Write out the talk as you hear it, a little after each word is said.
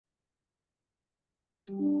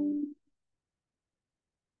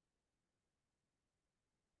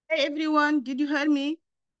Hey everyone, did you hear me?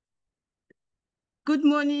 Good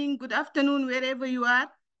morning, good afternoon, wherever you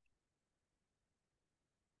are.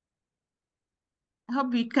 I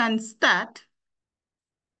hope we can start.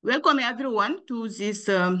 Welcome everyone to this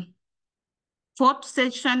fourth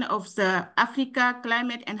session of the Africa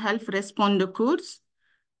Climate and Health Responder course.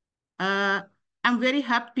 I'm very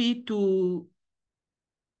happy to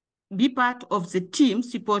be part of the team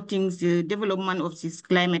supporting the development of this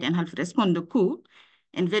Climate and Health Responder course,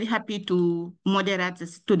 and very happy to moderate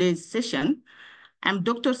today's session. I'm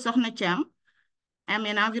Dr. Sokhna Thiam. I'm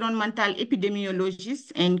an environmental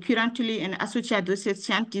epidemiologist and currently an associate research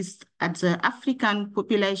scientist at the African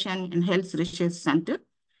Population and Health Research Center,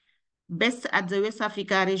 based at the West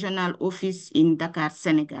Africa Regional Office in Dakar,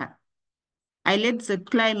 Senegal. I led the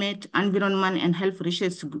Climate, Environment and Health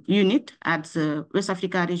Research Unit at the West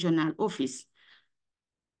Africa Regional Office.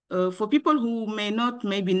 For people who may not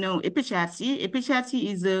maybe know APHRC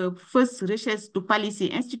is the first research to policy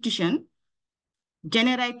institution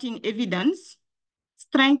generating evidence,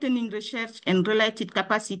 strengthening research and related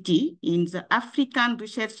capacity in the African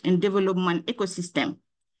research and development ecosystem,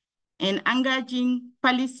 and engaging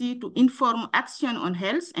policy to inform action on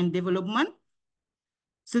health and development.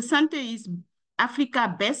 The center is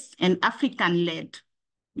Africa-based and African-led,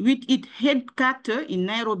 with its headquarters in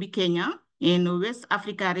Nairobi, Kenya, and West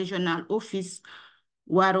Africa Regional Office,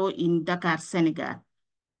 Waro in Dakar, Senegal.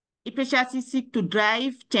 APHRC seeks to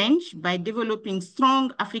drive change by developing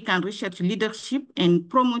strong African research leadership and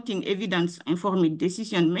promoting evidence-informed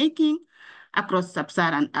decision-making across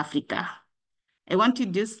sub-Saharan Africa. I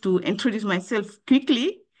wanted just to introduce myself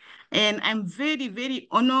quickly, and I'm very, very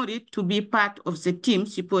honored to be part of the team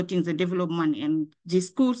supporting the development in this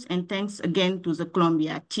course, and thanks again to the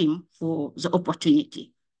Columbia team for the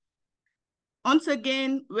opportunity. Once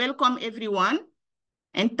again, welcome everyone.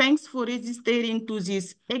 And thanks for registering to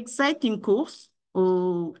this exciting course.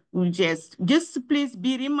 Just please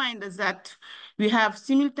be reminded that we have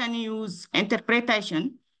simultaneous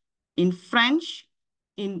interpretation in French,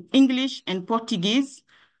 in English and Portuguese.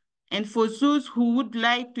 And for those who would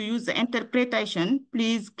like to use the interpretation,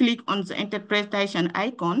 please click on the interpretation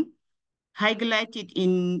icon, highlight it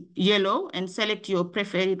in yellow and select your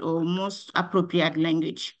preferred or most appropriate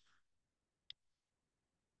language.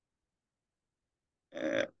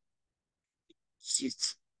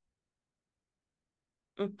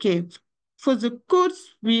 Okay, for the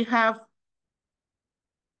course we have,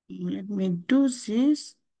 let me do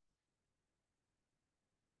this.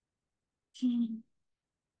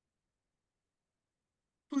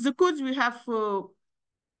 For the course we have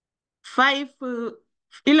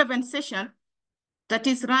 11 sessions that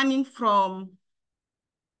is running from,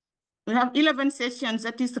 we have 11 sessions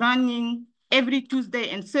that is running every Tuesday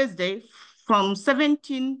and Thursday from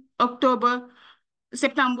 17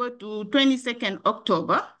 September to 22nd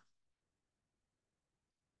October.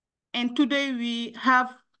 And today we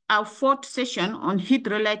have our fourth session on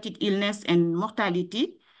heat-related illness and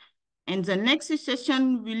mortality. And the next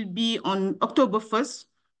session will be on October 1st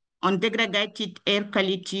on degraded air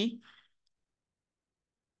quality.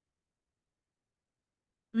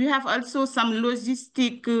 We have also some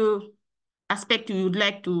logistic aspect we would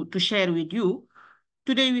like to share with you.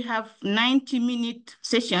 Today we have 90-minute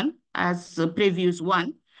session as the previous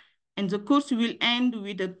one, and the course will end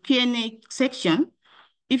with a Q&A section.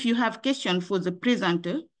 If you have questions for the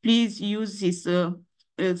presenter, please use this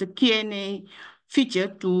the Q&A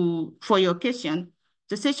feature for your question.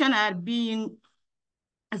 The session are being,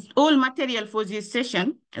 all material for this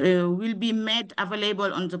session will be made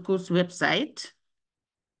available on the course website.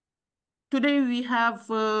 Today we have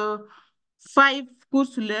 5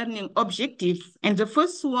 course learning objectives, and the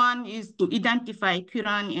first one is to identify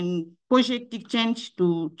current and projected change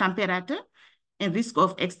to temperature and risk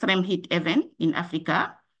of extreme heat event in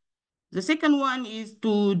Africa. The second one is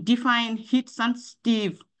to define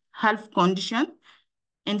heat-sensitive health condition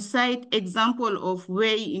and cite example of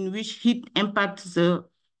way in which heat impacts the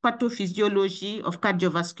pathophysiology of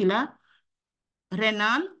cardiovascular,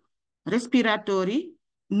 renal, respiratory,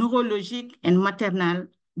 neurologic, and maternal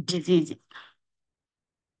diseases.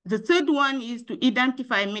 The third one is to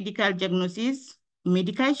identify medical diagnoses,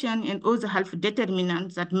 medication, and other health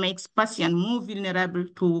determinants that makes patients more vulnerable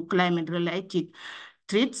to climate-related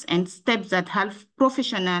threats and steps that health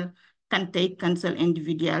professionals can take counsel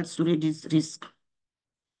individuals to reduce risk.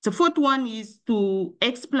 The fourth one is to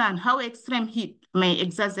explain how extreme heat may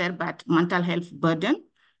exacerbate mental health burden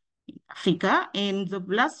in Africa. And the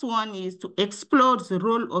last one is to explore the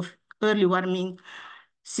role of early warning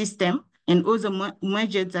system and other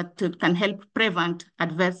measures that can help prevent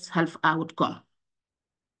adverse health outcome.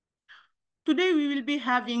 Today we will be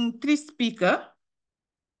having 3 speakers.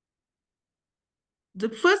 The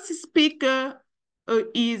first speaker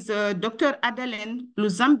is Dr. Adelaide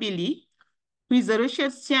Lusambili, who is a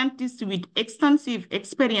research scientist with extensive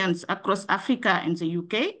experience across Africa and the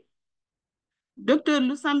UK. Dr.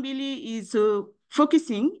 Lusambili is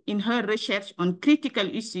focusing in her research on critical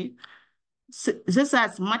issues such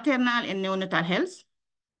as maternal and neonatal health,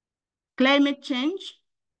 climate change,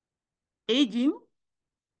 aging,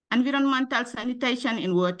 environmental sanitation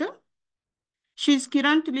and water. She is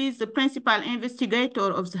currently the principal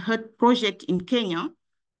investigator of the HEARTH project in Kenya,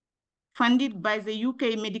 funded by the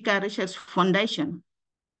UK Medical Research Foundation.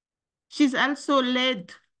 She's also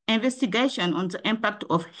led investigation on the impact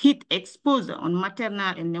of heat exposure on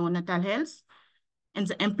maternal and neonatal health and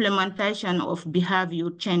the implementation of behavior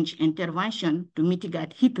change intervention to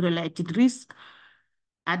mitigate heat-related risks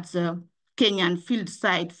at the Kenyan field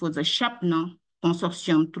site for the Sharpener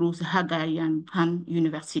Consortium through the Hungarian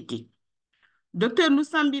University. Dr.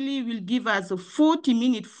 Lusambili will give us a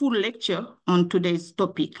 40-minute full lecture on today's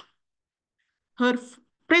topic. Her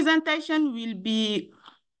presentation will be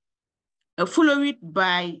followed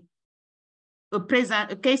by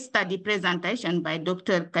a case study presentation by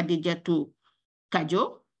Dr. Kadidiatou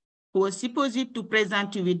Kadio, who was supposed to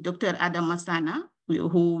present with Dr. Adama,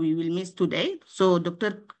 who we will miss today. So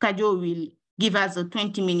Dr. Kadio will give us a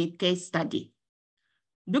 20-minute case study.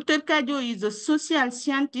 Dr. Kadio is a social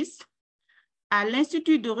scientist à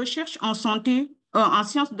l'Institut de recherche en santé, en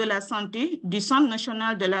sciences de la santé du Centre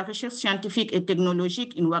national de la recherche scientifique et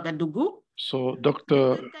technologique in Ouagadougou. So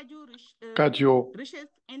Dr. Kadio research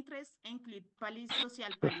interests include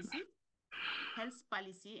social policy, health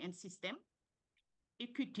policy and system,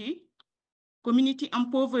 equity, community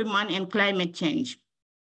empowerment and climate change.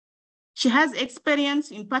 She has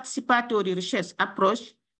experience in participatory research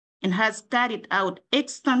approach and has carried out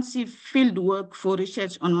extensive field work for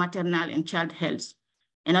research on maternal and child health,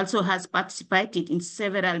 and also has participated in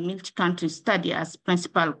several multi-country studies as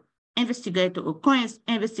principal investigator or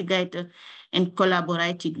co-investigator and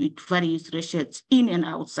collaborated with various research in and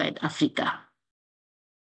outside Africa.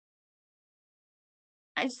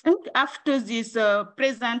 I think after this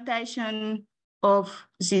presentation of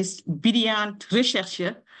this brilliant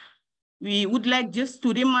researcher, we would like just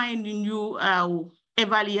to remind you our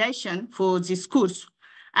evaluation for this course.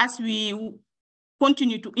 As we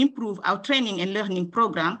continue to improve our training and learning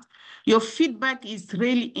program, your feedback is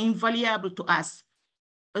really invaluable to us.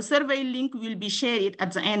 A survey link will be shared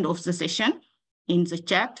at the end of the session in the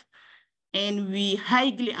chat, and we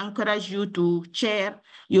highly encourage you to share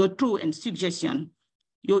your thoughts and suggestions.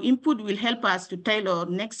 Your input will help us to tailor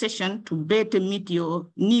next session to better meet your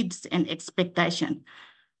needs and expectations.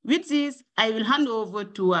 With this, I will hand over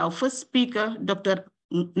to our first speaker, Dr.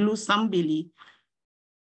 Lusambili.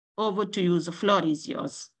 Over to you, the floor is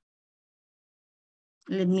yours.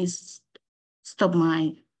 Let me stop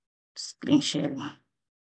my screen sharing. I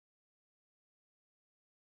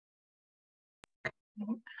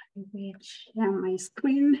will share my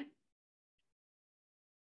screen.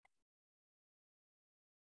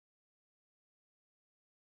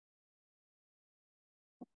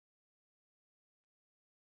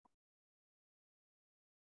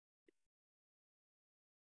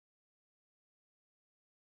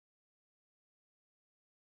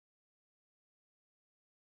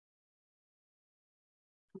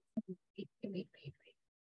 Wait.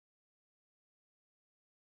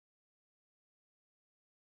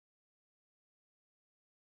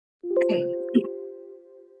 Okay.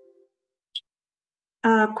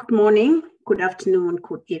 Good morning, good afternoon,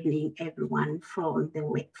 good evening, everyone from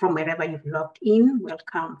wherever you've logged in.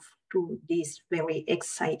 Welcome to this very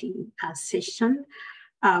exciting session.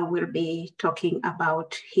 We'll be talking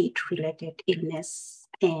about heat-related illness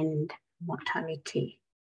and mortality.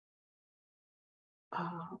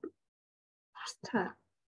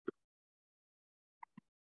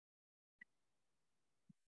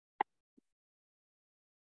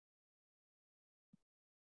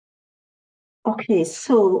 Okay,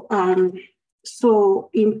 so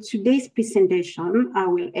in today's presentation, I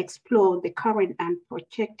will explore the current and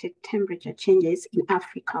projected temperature changes in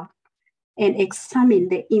Africa and examine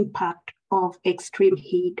the impact of extreme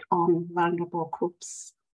heat on vulnerable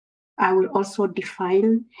groups. I will also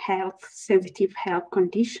define heat-sensitive health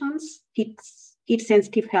conditions,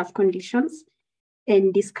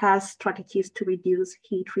 and discuss strategies to reduce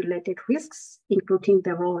heat-related risks, including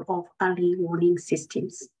the role of early warning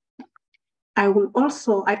systems. I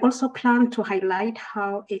also plan to highlight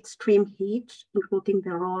how extreme heat, including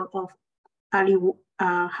the role of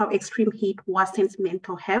how extreme heat worsens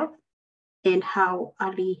mental health and how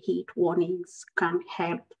early heat warnings can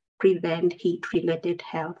help prevent heat-related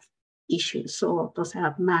health issues. So those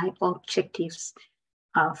are my objectives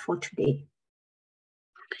for today.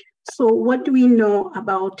 So what do we know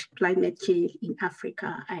about climate change in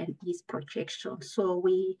Africa and its projections? So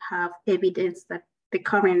we have evidence that the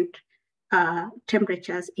current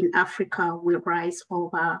temperatures in Africa will rise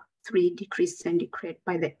over 3 degrees centigrade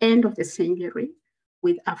by the end of the century,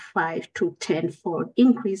 with a 5 to 10-fold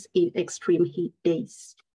increase in extreme heat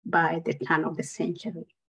days by the turn of the century.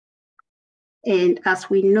 And as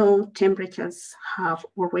we know, temperatures have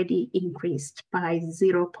already increased by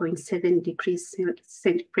 0.7 degrees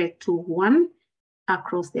centigrade to 1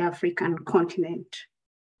 across the African continent,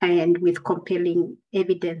 and with compelling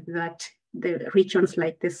evidence that the regions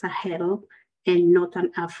like the Sahel and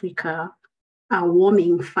Northern Africa are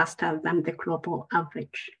warming faster than the global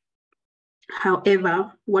average.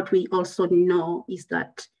 However, what we also know is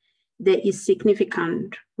that there is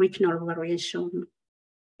significant regional variation,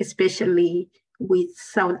 especially with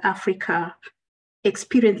South Africa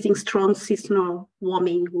experiencing strong seasonal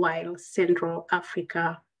warming, while Central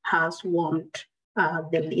Africa has warmed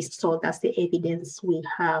the least. So that's the evidence we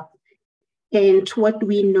have. And what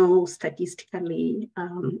we know statistically,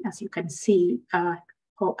 as you can see,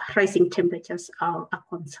 rising temperatures are a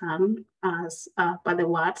concern, as per the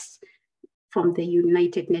words from the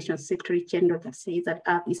United Nations Secretary General that says that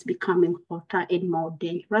Earth is becoming hotter and more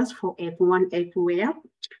dangerous for everyone everywhere.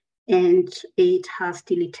 And it has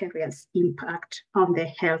deleterious impact on the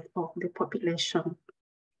health of the population.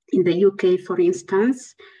 In the UK, for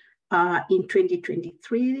instance, in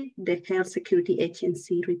 2023, the Health Security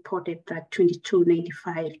Agency reported that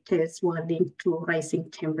 2295 deaths were linked to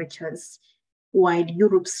rising temperatures, while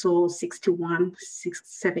Europe saw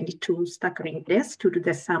 672 staggering deaths due to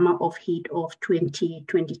the summer of heat of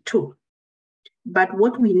 2022. But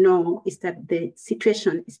what we know is that the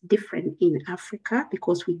situation is different in Africa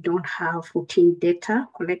because we don't have routine data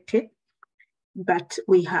collected, but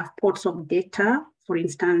we have pods of data. For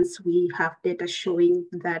instance, we have data showing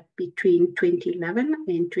that between 2011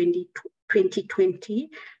 and 2020,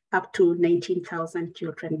 up to 19,000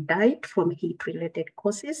 children died from heat-related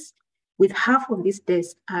causes, with half of these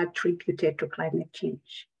deaths attributed to climate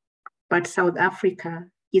change. But South Africa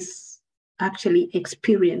is actually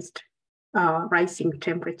experienced rising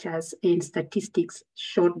temperatures, and statistics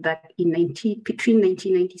showed that between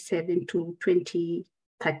 1997 to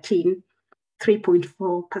 2013,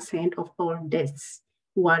 3.4% of all deaths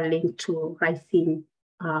were linked to rising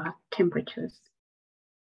temperatures.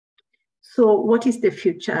 So what is the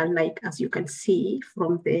future like? As you can see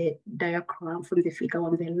from the diagram, from the figure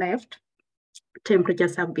on the left,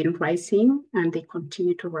 temperatures have been rising and they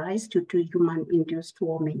continue to rise due to human-induced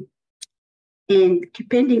warming. And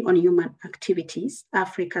depending on human activities,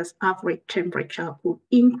 Africa's average temperature will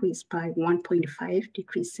increase by 1.5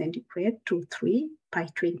 degrees centigrade to 3 by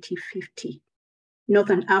 2050.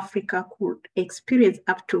 Northern Africa could experience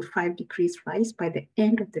up to 5 degrees rise by the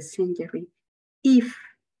end of the century if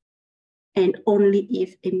and only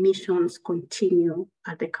if emissions continue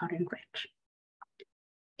at the current rate.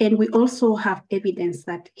 And we also have evidence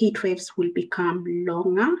that heat waves will become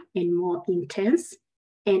longer and more intense,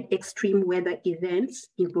 and extreme weather events,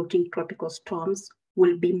 including tropical storms,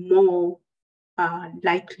 will be more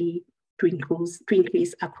likely to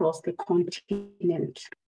increase across the continent.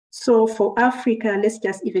 So for Africa, let's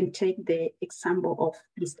just even take the example of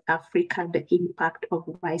East Africa, the impact of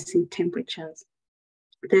rising temperatures.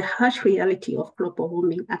 The harsh reality of global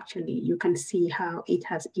warming, actually, you can see how it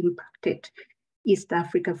has impacted East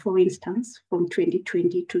Africa. For instance, from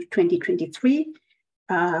 2020 to 2023,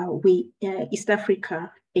 East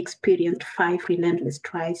Africa experienced 5 relentless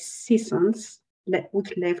dry seasons,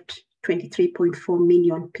 which left 23.4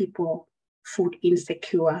 million people food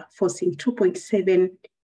insecure, forcing 2.7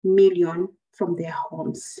 million from their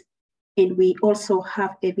homes. And we also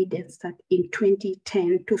have evidence that in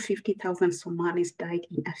 2010, 250,000 Somalis died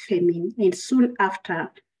in a famine, and soon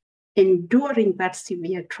after, enduring that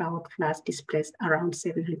severe drought, floods displaced around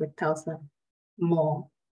 700,000 more.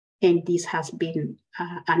 And this has been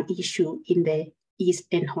an issue in the East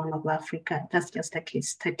and Horn of Africa. That's just a case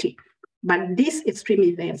study. But these extreme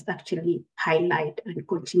events actually highlight and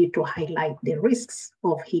continue to highlight the risks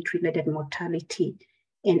of heat-related mortality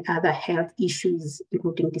and other health issues,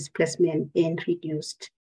 including displacement and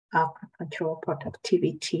reduced agricultural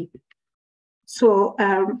productivity. So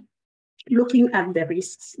looking at the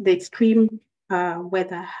risks, the extreme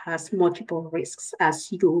weather has multiple risks.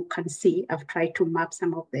 As you can see, I've tried to map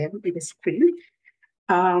some of them in the screen.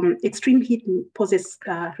 Extreme heat poses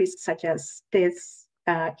risks such as deaths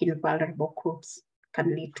in vulnerable groups,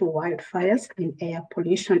 can lead to wildfires and air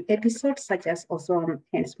pollution episodes such as ozone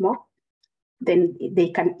and smoke. Then they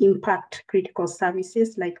can impact critical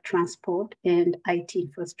services like transport and IT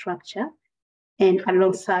infrastructure. And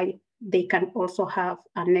alongside, they can also have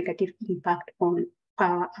a negative impact on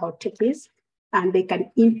power outages, and they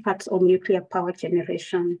can impact on nuclear power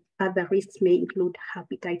generation. Other risks may include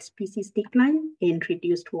habitat species decline and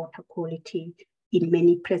reduced water quality in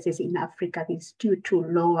many places in Africa. This is due to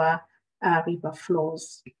lower river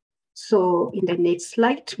flows. So in the next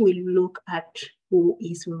slide, we'll look at who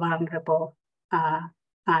is vulnerable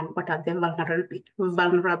and what are the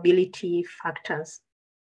vulnerability factors.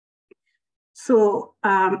 So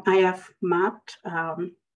I have mapped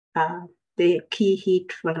the key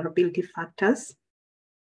heat vulnerability factors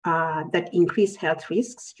that increase health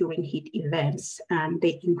risks during heat events, and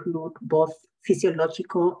they include both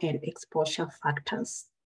physiological and exposure factors.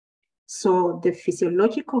 So the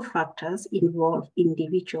physiological factors involve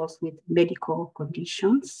individuals with medical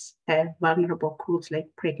conditions, vulnerable groups like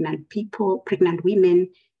pregnant people, pregnant women,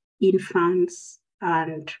 infants,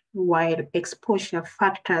 and while exposure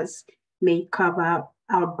factors may cover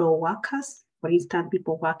outdoor workers, for instance,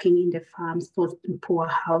 people working in the farms, those in poor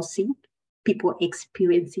housing, people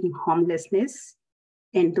experiencing homelessness,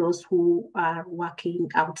 and those who are working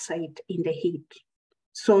outside in the heat.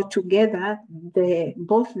 So together,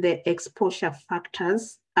 both the exposure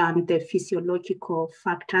factors and the physiological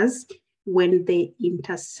factors, when they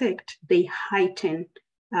intersect, they heighten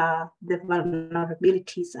the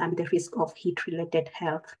vulnerabilities and the risk of heat-related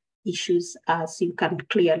health issues, as you can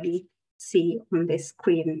clearly see on the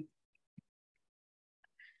screen.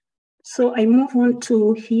 So I move on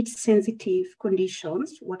to heat-sensitive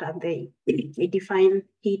conditions. What are they? They define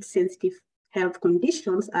heat-sensitive health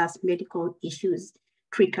conditions as medical issues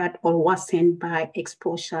triggered or worsened by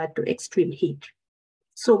exposure to extreme heat.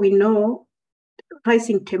 So we know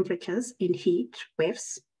rising temperatures in heat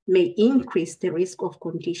waves may increase the risk of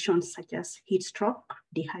conditions such as heat stroke,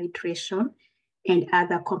 dehydration, and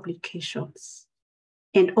other complications.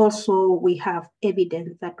 And also we have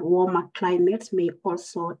evidence that warmer climates may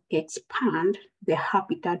also expand the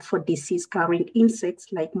habitat for disease-carrying insects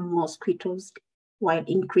like mosquitoes, while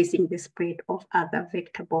increasing the spread of other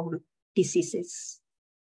vector-borne diseases.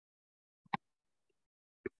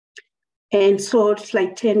 And so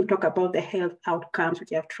slide 10, we talk about the health outcomes,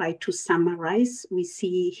 which I've tried to summarize. We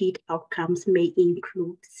see heat outcomes may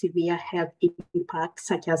include severe health impacts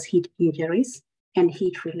such as heat injuries and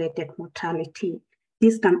heat-related mortality.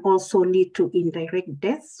 This can also lead to indirect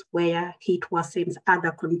deaths where heat worsens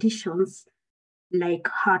other conditions like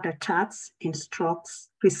heart attacks and strokes,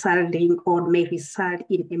 resulting or may result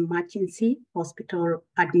in emergency hospital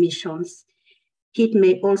admissions. Heat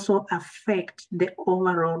may also affect the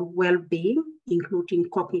overall well-being, including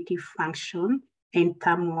cognitive function and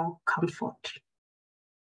thermal comfort.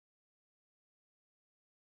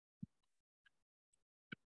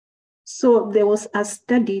 So there was a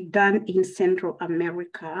study done in Central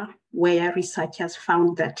America where researchers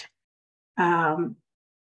found that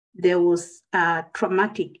there was a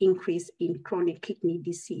dramatic increase in chronic kidney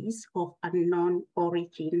disease of unknown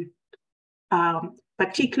origin,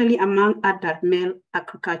 particularly among adult male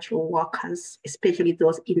agricultural workers, especially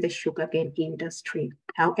those in the sugarcane industry.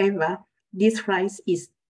 However, this rise is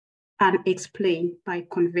unexplained by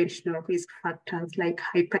conventional risk factors like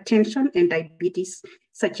hypertension and diabetes,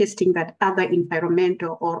 suggesting that other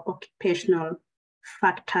environmental or occupational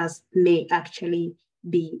factors may actually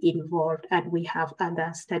be involved. And we have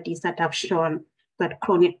other studies that have shown that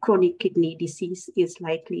chronic kidney disease is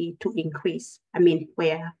likely to increase,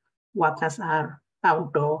 where workers are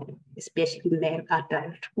outdoor, especially male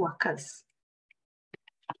adult workers.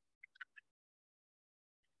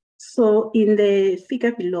 So in the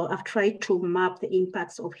figure below, I've tried to map the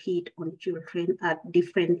impacts of heat on children at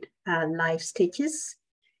different life stages.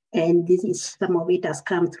 And this is some of it has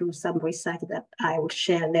come through some research that I will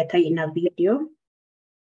share later in a video.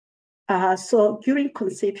 So during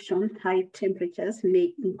conception, high temperatures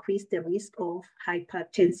may increase the risk of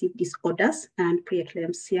hypertensive disorders and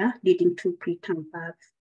preeclampsia, leading to preterm birth.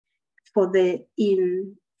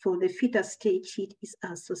 For the fetus stage, heat is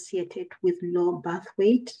associated with low birth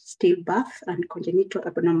weight, stillbirth, and congenital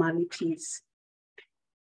abnormalities.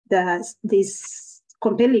 There's this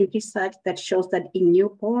compelling research that shows that in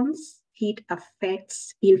newborns, heat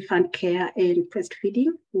affects infant care and breastfeeding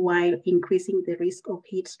while increasing the risk of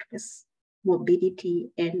heat stress, morbidity,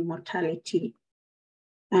 and mortality.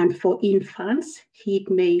 And for infants, heat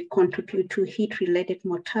may contribute to heat-related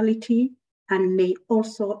mortality and may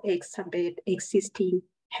also exacerbate existing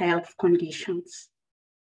health conditions.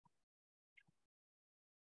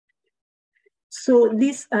 So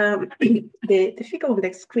this, the figure on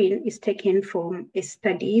the screen is taken from a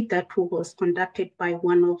study that was conducted by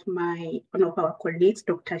one of our colleagues,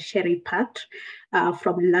 Dr. Sherry Pat,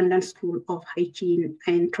 from London School of Hygiene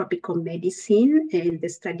and Tropical Medicine. And the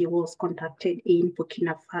study was conducted in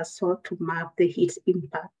Burkina Faso to map the heat's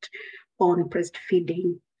impact on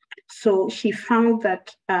breastfeeding. So she found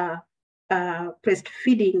that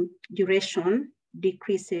breastfeeding duration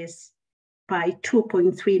decreases by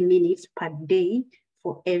 2.3 minutes per day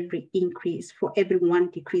for every 1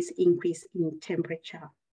 decrease increase in temperature.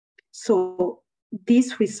 So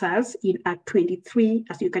this results in a 23,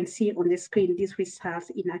 as you can see on the screen, this results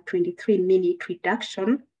in a 23-minute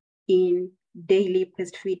reduction in daily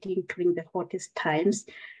breastfeeding during the hottest times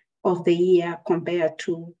of the year compared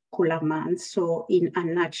to cooler months. So in a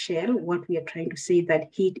nutshell, what we are trying to say that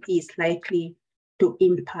heat is likely to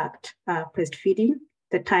impact breastfeeding,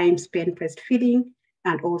 the time spent breastfeeding,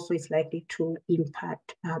 and also is likely to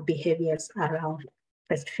impact behaviors around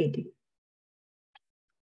breastfeeding.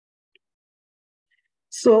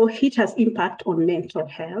 So heat has impact on mental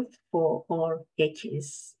health for all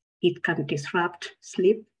ages. It can disrupt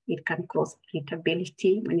sleep, it can cause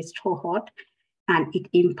irritability when it's too hot, and it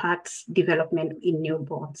impacts development in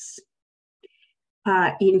newborns.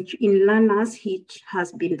 In learners, heat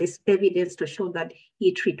has been this evidence to show that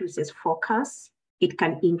heat reduces focus, it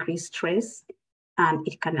can increase stress, and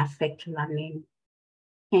it can affect learning.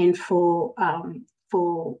 And for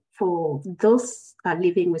those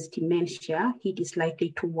living with dementia, heat is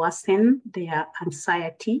likely to worsen their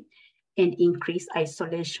anxiety and increase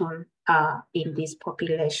isolation in this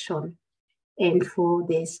population. And for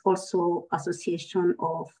this also association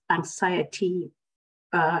of anxiety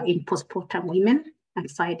in postpartum women,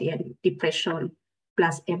 anxiety and depression,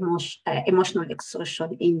 plus emotional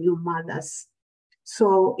exhaustion in new mothers.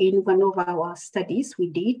 So in one of our studies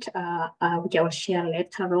we did, which I will share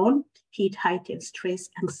later on, heat heightens stress,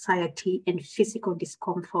 anxiety, and physical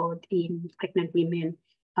discomfort in pregnant women,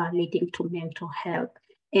 leading to mental health.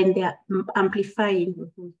 And they are amplifying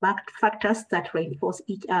factors that reinforce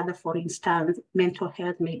each other. For instance, mental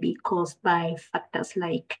health may be caused by factors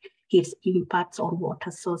like its impacts on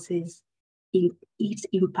water sources, its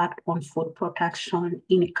impact on food production,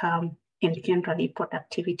 income, and generally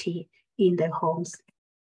productivity in the homes.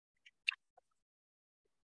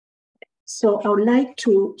 So I would like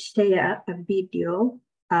to share a video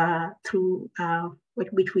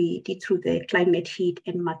which we did through the Climate, Heat,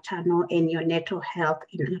 and Maternal and Neonatal Health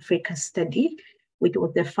in Africa study, which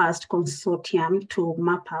was the first consortium to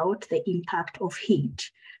map out the impact of heat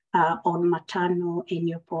on maternal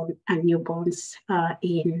and newborns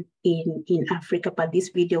in Africa. But this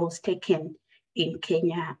video was taken in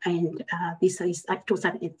Kenya, and this is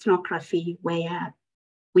an ethnography where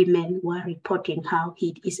women were reporting how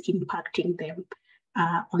heat is impacting them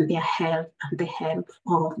on their health and the health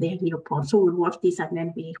of their newborn. So we'll watch this and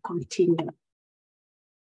then we continue.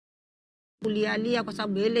 Kulialia kwa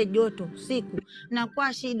sababu ile joto siku na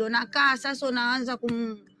kwa shida nakaa sasa unaanza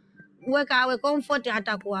kumweka awe comfort,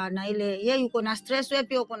 hata kwa na ile yeye yuko na stress, wewe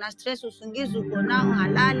pia uko na stress, usingizi uko nao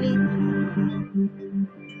halali.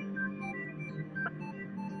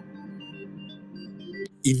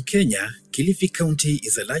 In Kenya, Kilifi County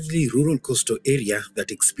is a largely rural coastal area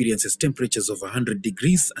that experiences temperatures of 100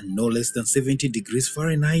 degrees and no less than 70 degrees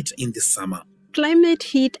Fahrenheit in the summer. Climate,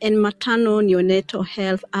 Heat, and Maternal Neonatal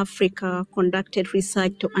Health Africa conducted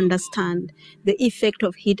research to understand the effect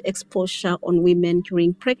of heat exposure on women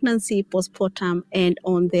during pregnancy, postpartum, and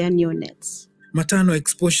on their neonates. Maternal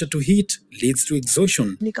exposure to heat leads to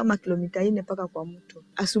exhaustion. Ni kama kilomita 4 mpaka kwa mto.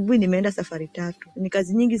 Asubuhi nimeenda safari 3. Ni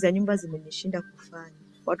kazi nyingi za nyumba zimenishinda kufanya.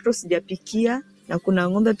 Watoto sijapikia na kuna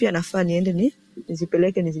ng'ombe pia nafaa niende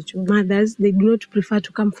nizipeleke nizichunge. Mothers, they do not prefer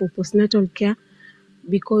to come for postnatal care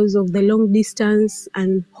because of the long distance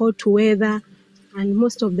and hot weather, and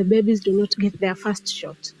most of the babies do not get their first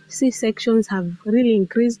shot. C-sections have really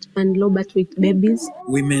increased and low birth weight babies.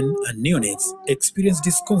 Women and neonates experience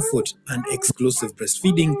discomfort and exclusive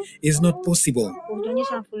breastfeeding is not possible.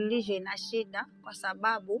 Kunyonyesha mfululizo ina shida kwa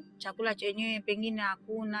sababu chakula chenyewe pengine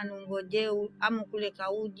hakuna, nungojeu ama kule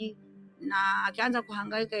kauji, na akianza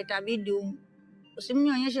kuhangaika itabidi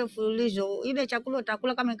usimnyonyeshe mfululizo, ile chakula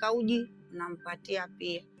utakula kama kauji nampatia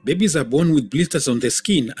pia. Babies are born with blisters on their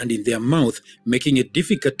skin and in their mouth, making it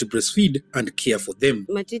difficult to breastfeed and care for them.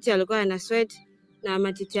 Matiti alikuwa ana sweat na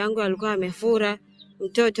matiti yangu alikuwa amefura.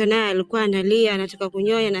 Mtoto naye alikuwa analia, anataka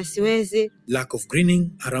kunyonya na siwezi. Lack of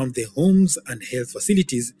greening around the homes and health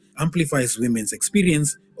facilities amplifies women's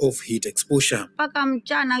experience of heat exposure. Paka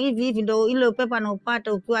mchana hivi ndo ile upepo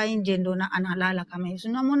anaupata ukiwa nje ndo analala kama hivi.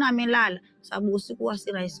 Unamwona amelala sababu usiku huwa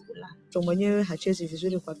si rahisi kulala. Mtoto mwenyewe hachezi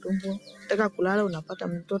vizuri kwa tumbo. Nataka kulala unapata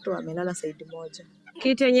mtoto amelala saidi moja.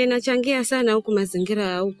 Kitu yenye inachangia sana huku mazingira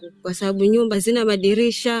ya huku kwa sababu nyumba zina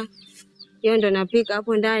madirisha. Hiyo ndo napika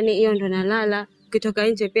hapo ndani, hiyo ndo nalala. Ukitoka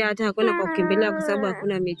nje pia hata hakuna pa kukimbilia kwa sababu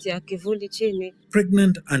hakuna miti ya kivuli chini.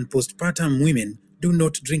 Pregnant and postpartum women do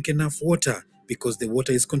not drink enough water because the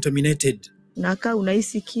water is contaminated. Nakaa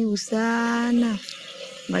unahisi kiu sana.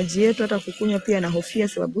 Maji yetu hata kukunywa pia nahofia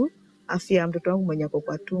sababu afya ya mtoto wangu mwenye ako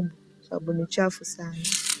kwa tumbo sababu ni chafu sana.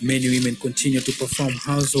 Many women continue to perform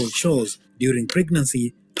household chores during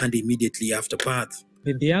pregnancy and immediately after birth.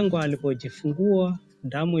 Bibi yangu alipojifungua,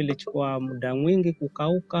 damu ilichukua muda mwingi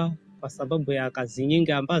kukauka kwa sababu ya kazi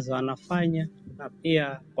nyingi ambazo anafanya na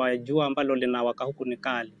pia kwa jua ambalo linawaka huku ni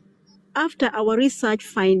kali. After our research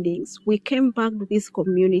findings, we came back to this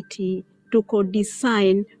community to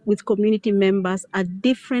co-design with community members at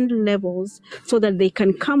different levels so that they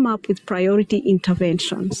can come up with priority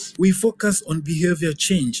interventions. We focus on behavior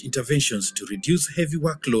change interventions to reduce heavy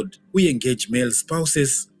workload. We engage male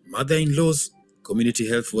spouses, mother-in-laws, community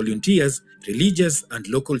health volunteers, religious and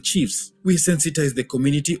local chiefs. We sensitize the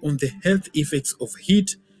community on the health effects of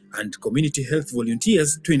heat and community health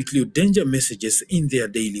volunteers to include danger messages in their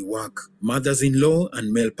daily work. Mothers-in-law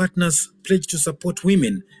and male partners pledge to support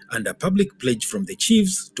women and a public pledge from the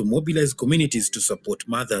chiefs to mobilize communities to support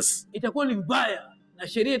mothers. Itakuwa ni vibaya na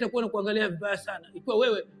sheria itakuwa na kuangalia vibaya sana ikiwa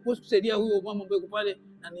wewe huwezi kusaidia huyo mama ambaye yuko pale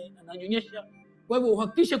na ananyonyesha. Kwa hivyo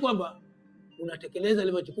uhakikishe kwamba unatekeleza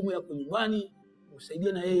ile majukumu yako nyumbani,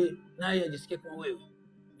 usaidie na yeye naye ajisikie kama wewe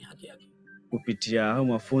ni haki yake. Kupitia hao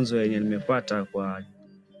mafunzo yenye nimepata kwa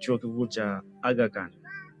chuo kikuu cha Aga Khan,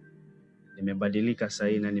 nimebadilika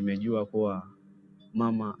sasa na nimejua kuwa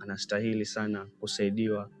mama anastahili sana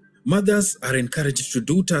kusaidiwa. Mothers are encouraged to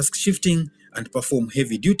do task shifting and perform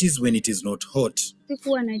heavy duties when it is not hot.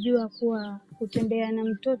 Sikuwa najua kuwa kutembea na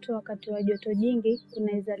mtoto wakati wa joto jingi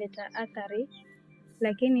kunaweza leta athari,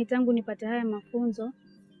 lakini tangu nipate haya mafunzo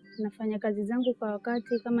nafanya kazi zangu kwa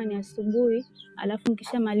wakati kama ni asubuhi, alafu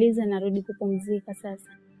nikishamaliza narudi kupumzika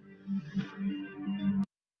sasa.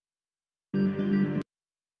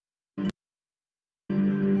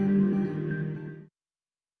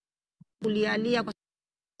 Kulialia kwa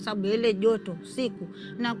sababu ile joto siku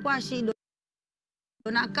na kwa shida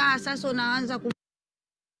unakaa sasa unaanza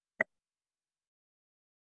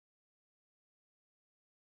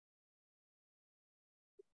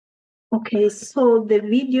Okay, so the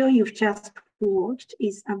video you've just watched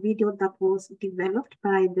is a video that was developed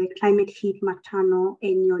by the Climate Heat Maternal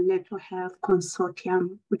and Neonatal Health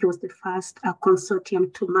Consortium, which was the first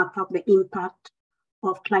consortium to map out the impact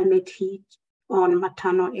of climate heat on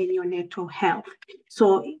maternal and neonatal health.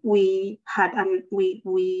 So we had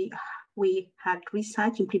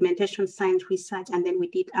research, implementation science research, and then we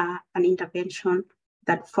did an intervention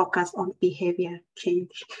that focused on behavior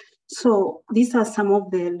change. So these are some of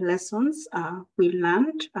the lessons we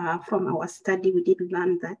learned from our study. We did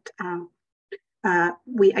learn that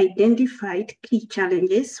we identified key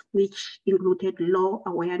challenges, which included low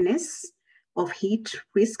awareness of heat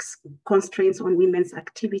risks, constraints on women's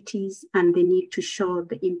activities, and the need to show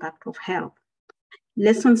the impact of health.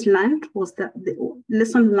 Lessons learned was that the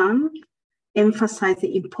lesson learned emphasized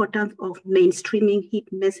the importance of mainstreaming heat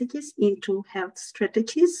messages into health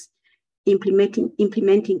strategies,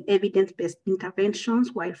 implementing evidence-based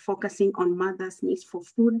interventions while focusing on mothers' needs for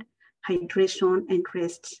food, hydration, and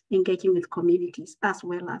rest, engaging with communities, as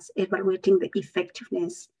well as evaluating the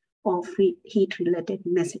effectiveness of heat-related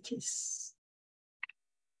messages.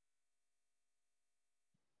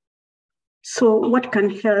 So what can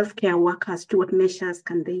healthcare workers do? What measures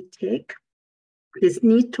can they take? There's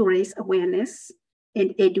need to raise awareness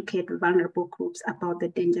and educate vulnerable groups about the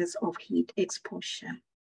dangers of heat exposure.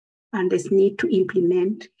 And there's need to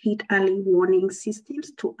implement heat early warning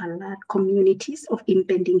systems to alert communities of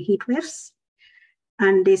impending heat waves.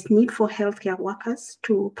 And there's need for healthcare workers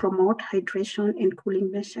to promote hydration and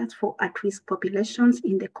cooling measures for at-risk populations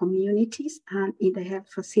in the communities and in the health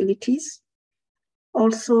facilities.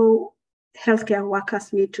 Also, healthcare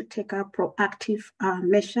workers need to take up proactive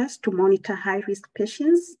measures to monitor high-risk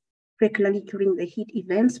patients regularly during the heat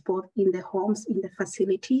events, both in the homes, in the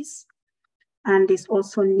facilities. And there's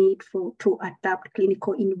also need to adapt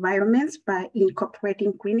clinical environments by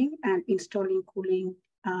incorporating greening and installing cooling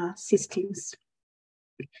systems.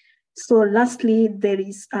 So lastly,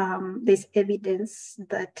 there's evidence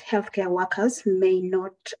that healthcare workers may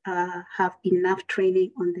not have enough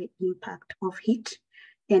training on the impact of heat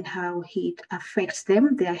and how heat affects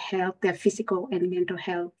them, their health, their physical and mental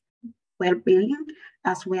health well-being,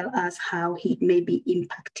 as well as how heat may be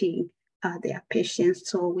impacting their patients.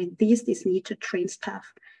 So with this need to train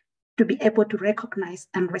staff to be able to recognize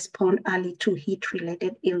and respond early to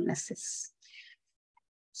heat-related illnesses.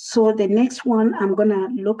 So the next one, I'm gonna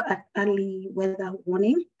look at early weather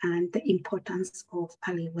warning and the importance of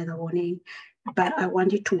early weather warning. But I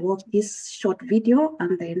want you to watch this short video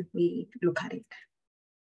and then we look at it.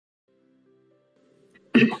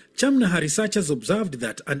 Chamnaha researchers observed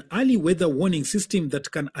that an early weather warning system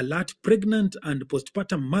that can alert pregnant and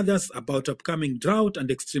postpartum mothers about upcoming drought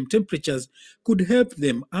and extreme temperatures could help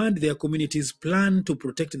them and their communities plan to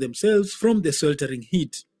protect themselves from the sweltering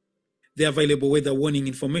heat. The available weather warning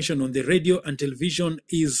information on the radio and television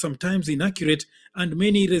is sometimes inaccurate, and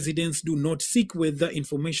many residents do not seek weather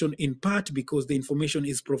information, in part because the information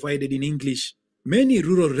is provided in English. Many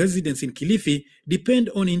rural residents in Kilifi depend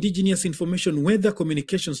on indigenous information weather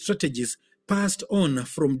communication strategies passed on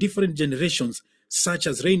from different generations, such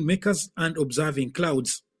as rainmakers and observing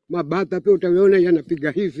clouds. Mabata pia utaona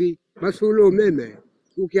yanapiga hivi, basi ule umeme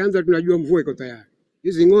ukianza tunajua mvua iko tayari.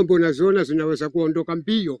 Hizi ng'ombe unaziona zinaweza kuondoka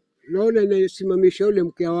mbio. Naona inasimamisha ule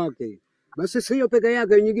mkia wake. Basi sio peke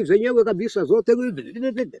yake, nyingi zenyewe kabisa zote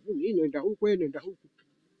inaenda huko inaenda huko.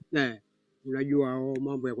 Unajua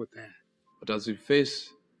mambo yako tayari. But as we face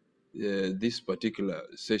this particular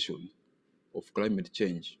session of climate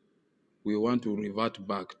change, we want to revert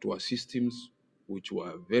back to our systems which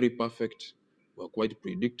were very perfect, were quite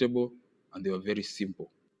predictable, and they were very simple.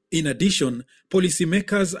 In addition,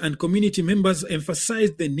 policymakers and community members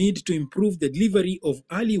emphasized the need to improve the delivery of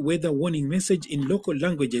early weather warning message in local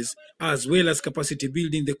languages, as well as capacity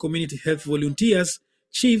building the community health volunteers,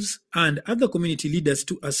 chiefs, and other community leaders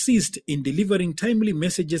to assist in delivering timely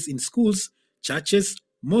messages in schools, churches,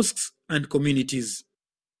 mosques, and communities.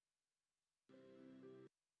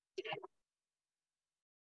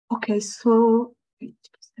 Okay, so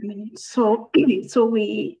just a minute. So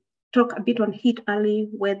we talk a bit on heat early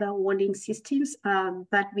weather warning systems.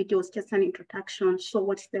 That video is just an introduction. So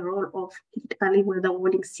what's the role of heat early weather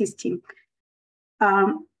warning system?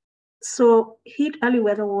 So heat early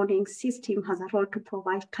weather warning system has a role to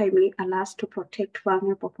provide timely alerts to protect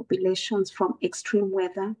vulnerable populations from extreme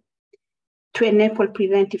weather, to enable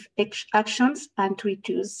preventive actions, and to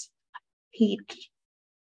reduce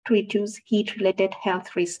heat-related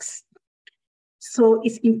health risks. So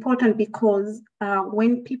it's important because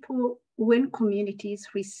when communities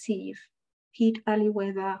receive heat early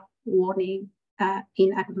weather warning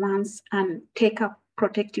in advance and take up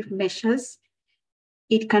protective measures,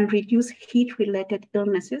 it can reduce heat-related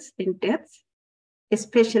illnesses and deaths,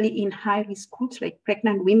 especially in high-risk groups like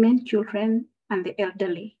pregnant women, children, and the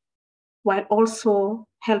elderly, while also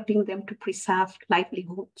helping them to preserve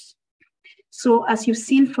livelihoods. So as you've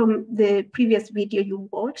seen from the previous video you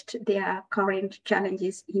watched, there are current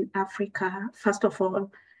challenges in Africa. First of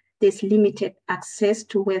all, there's limited access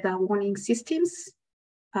to weather warning systems,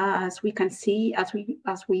 as we can see, as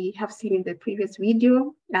we have seen in the previous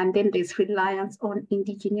video. And then there's reliance on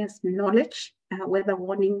indigenous knowledge, weather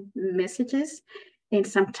warning messages, and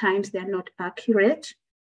sometimes they're not accurate.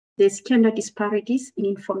 There's gender disparities in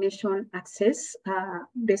information access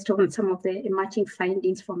based on some of the emerging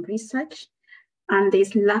findings from research. And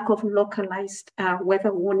there's lack of localized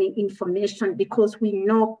weather warning information, because we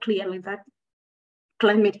know clearly that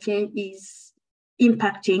climate change is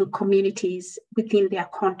impacting communities within their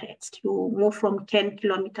context. You move from 10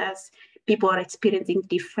 kilometers, people are experiencing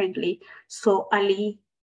differently. So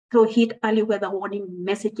heat early weather warning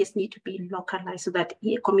messages need to be localized so that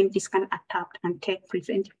communities can adapt and take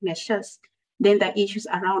preventive measures. Then the issues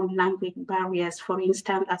around language barriers, for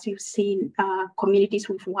instance, as you've seen, communities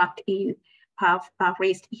we've worked in have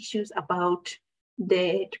raised issues about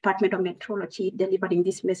the Department of Meteorology delivering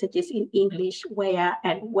these messages in English, where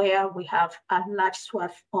we have a large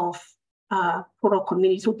swath of rural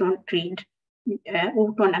communities who don't read,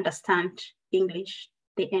 who don't understand English.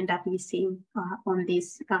 They end up missing on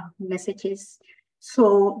these messages.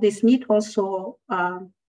 So this need also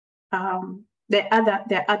the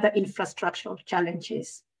other infrastructural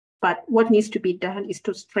challenges. But what needs to be done is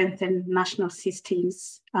to strengthen national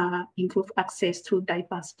systems, improve access to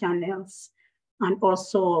diverse channels, and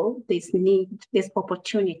also there's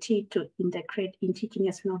opportunity to integrate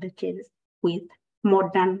indigenous knowledges with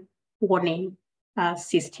modern warning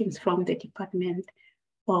systems from the Department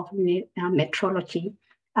of Meteorology.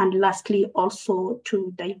 And lastly, also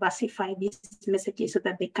to diversify these messages so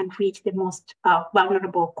that they can reach the most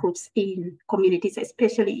vulnerable groups in communities,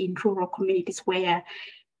 especially in rural communities where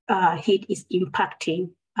heat is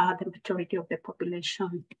impacting the majority of the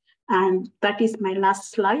population. And that is my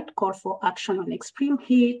last slide, call for action on extreme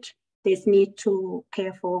heat. There's need to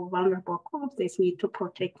care for vulnerable groups, there's need to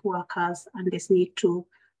protect workers, and there's need to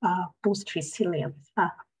boost resilience.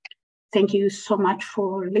 Thank you so much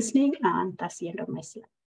for listening, and that's the end of my slide.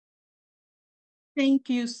 Thank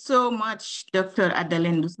you so much, Dr.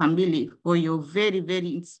 Adelaide Lusambili, for your very,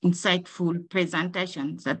 very insightful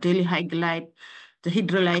presentations that really highlight the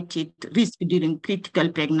hydrolytic risk during critical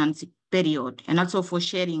pregnancy period, and also for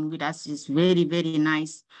sharing with us these very, very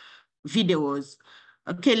nice videos.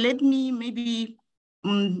 Okay, let me maybe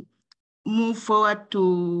move forward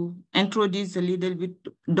to introduce a little bit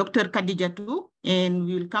Dr. Kadidiatou, and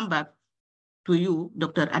we will come back to you,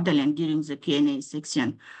 Dr. Adelaide, during the Q&A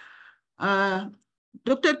section.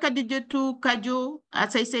 Dr. Kadidiatou Kadio,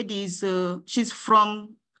 as I said, she's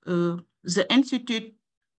from the Institut,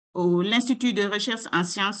 l'Institut de recherche en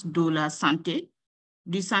sciences de la santé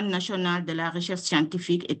du Centre national de la recherche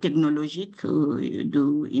scientifique et technologique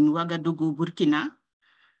in Ouagadougou, Burkina.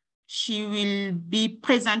 She will be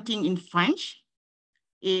presenting in French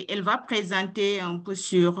et elle va présenter un peu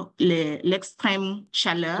sur l'extrême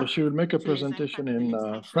chaleur. So she will make a presentation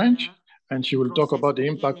in French, and she will talk about the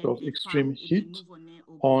impact of extreme heat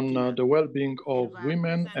on the well-being of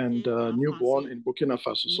women and newborn in Burkina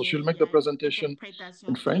Faso. So she'll make the presentation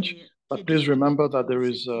in French, but please remember that there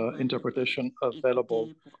is interpretation available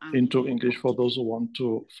into English for those who want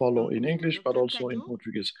to follow in English, but also in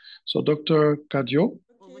Portuguese. So Dr. Kadio,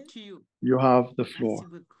 you have the floor.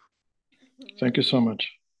 Thank you so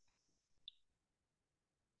much.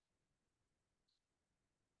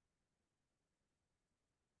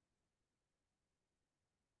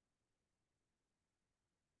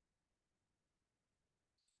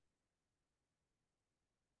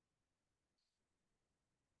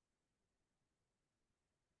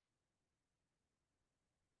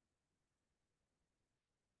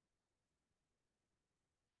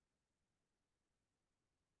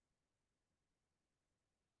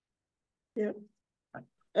 Yeah.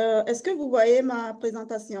 Est-ce que vous voyez ma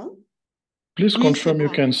présentation? Please confirm you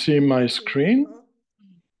can see my screen.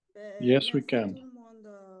 Yes, we can.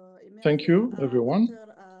 Thank you, everyone.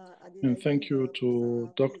 And thank you to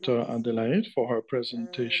Dr. Adelaide for her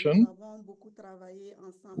presentation.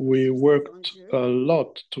 We worked a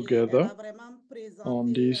lot together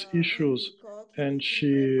on these issues, and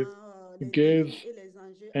she gave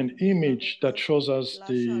an image that shows us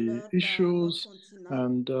the issues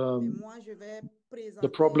and the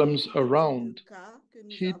problems around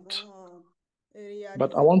heat.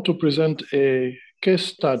 But I want to present a case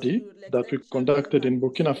study that we conducted in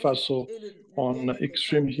Burkina Faso on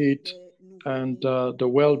extreme heat and the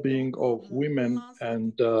well-being of women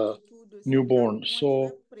and newborn.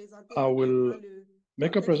 So I will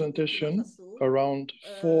make a presentation around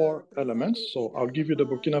 4 elements. So I'll give you the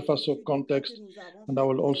Burkina Faso context, and I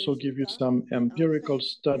will also give you some empirical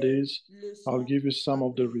studies. I'll give you some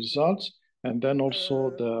of the results, and then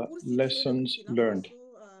also the lessons learned.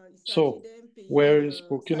 So where is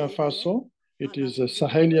Burkina Faso? It is a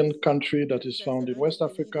Sahelian country that is found in West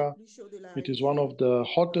Africa. It is one of the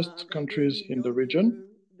hottest countries in the region.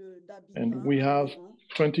 And we have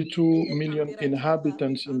 22 million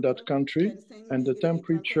inhabitants in that country. And the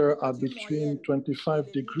temperature are between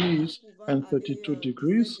 25 degrees and 32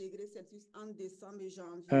 degrees.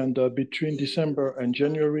 And between December and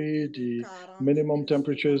January, the minimum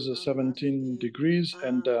temperature is 17 degrees,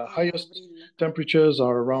 and the highest temperatures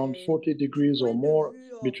are around 40 degrees or more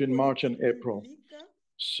between March and April.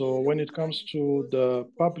 So when it comes to the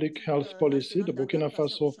public health policy, the Burkina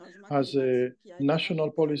Faso has a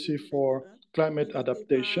national policy for climate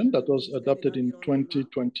adaptation that was adopted in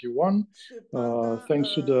 2021,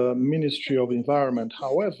 thanks to the Ministry of Environment.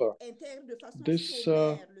 However, this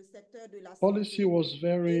policy was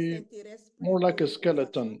more like a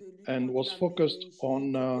skeleton and was focused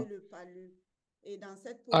on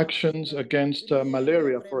actions against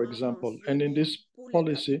malaria, for example. And in this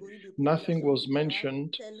policy, nothing was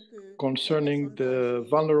mentioned concerning the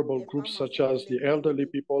vulnerable groups such as the elderly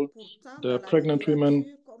people, the pregnant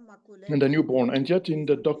women, and the newborn. And yet in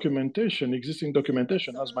the documentation, existing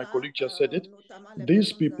documentation, as my colleague just said it,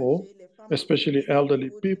 these people, especially elderly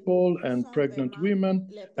people and pregnant women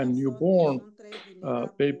and newborn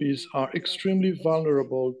babies, are extremely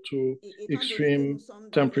vulnerable to extreme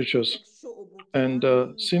temperatures. And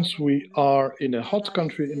since we are in a hot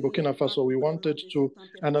country in Burkina Faso, we wanted to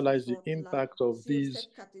analyze the impact of these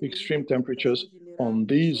extreme temperatures on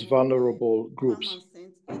these vulnerable groups,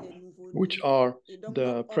 which are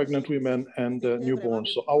the pregnant women and the newborn.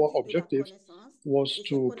 So our objective was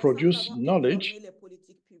to produce knowledge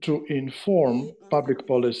to inform public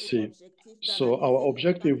policy. So our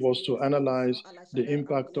objective was to analyze the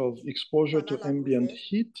impact of exposure to ambient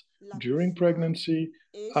heat during pregnancy,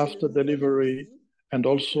 after delivery, and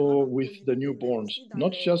also with the newborns,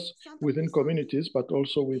 not just within communities, but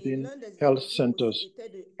also within health centers.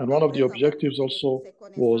 And one of the objectives also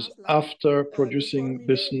was, after producing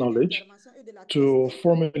this knowledge, to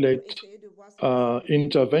formulate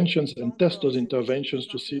interventions and test those interventions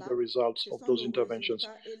to see the results of those interventions.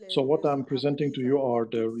 So what I'm presenting to you are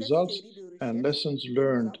the results and lessons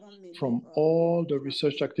learned from all the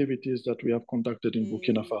research activities that we have conducted in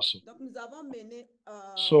Burkina Faso.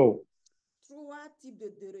 So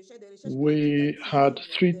we had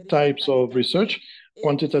 3 types of research: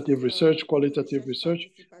 quantitative research, qualitative research,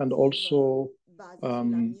 and also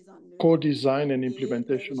co-design and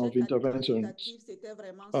implementation of interventions.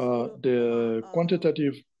 The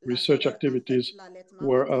quantitative research activities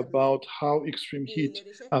were about how extreme heat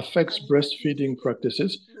affects breastfeeding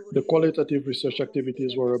practices. The qualitative research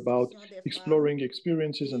activities were about exploring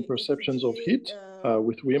experiences and perceptions of heat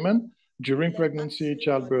with women during pregnancy,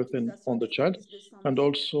 childbirth, and on the child, and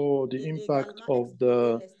also the impact of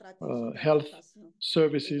the health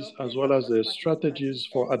services as well as the strategies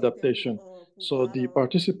for adaptation. So the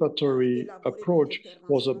participatory approach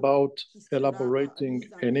was about elaborating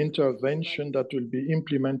an intervention that will be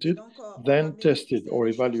implemented, then tested or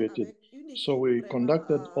evaluated. So we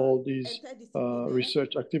conducted all these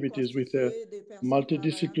research activities with a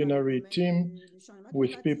multidisciplinary team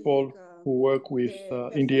with people who work with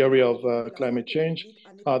in the area of climate change,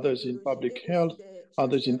 others in public health,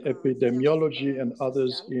 others in epidemiology, and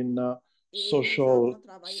others in social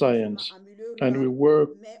science. And we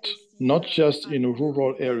worked not just in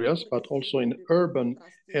rural areas, but also in urban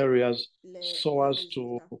areas so as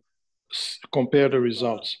to compare the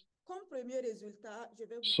results.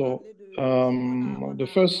 So the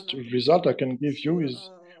first result I can give you is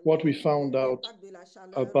what we found out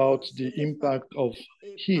about the impact of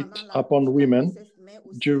heat upon women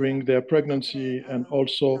during their pregnancy and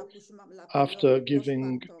also after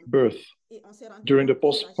giving birth. During the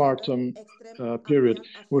postpartum period,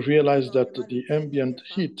 we realized that the ambient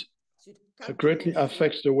heat greatly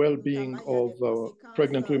affects the well-being of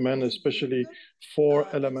pregnant women, especially 4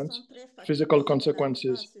 elements. Physical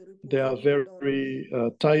consequences: they are very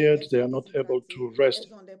tired, they are not able to rest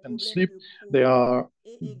and sleep, they are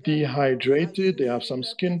dehydrated, they have some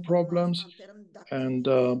skin problems, and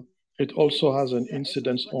it also has an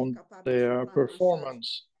incidence on their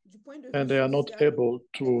performance, and they are not able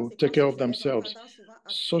to take care of themselves.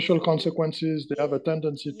 Social consequences: they have a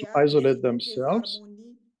tendency to isolate themselves,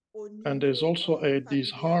 and there's also a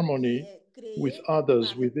disharmony with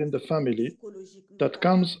others within the family that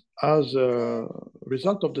comes as a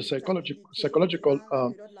result of the psychological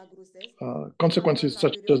consequences,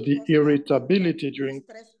 such as the irritability during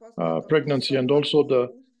pregnancy, and also the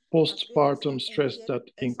postpartum stress that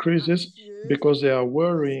increases because they are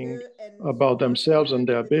worrying about themselves and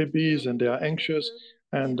their babies, and they are anxious.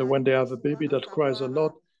 And when they have a baby that cries a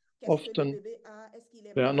lot, often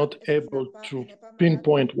they are not able to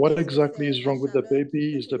pinpoint what exactly is wrong with the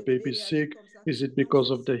baby. Is the baby sick? Is it because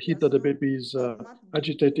of the heat that the baby is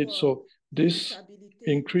agitated? So this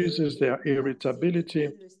increases their irritability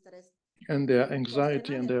and their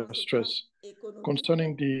anxiety and their stress.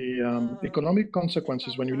 Concerning the economic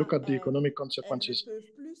consequences, when you look at the economic consequences,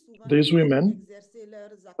 these women,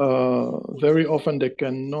 very often they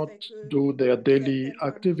cannot do their daily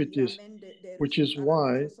activities, which is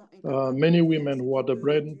why many women who are the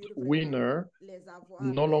breadwinner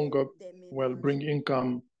no longer bring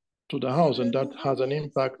income to the house, and that has an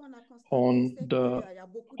impact on the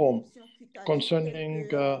home. Concerning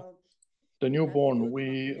the newborn,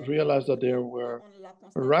 we realized that there were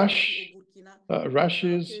rashes,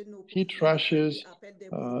 heat rashes,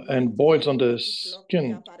 and boils on the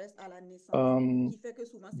skin.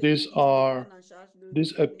 These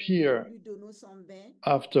appear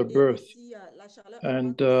after birth,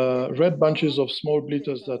 and red bunches of small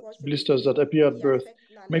blisters that appear at birth,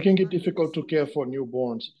 making it difficult to care for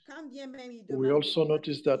newborns. We also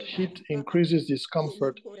noticed that heat increases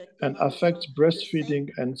discomfort and affects breastfeeding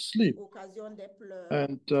and sleep.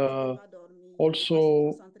 And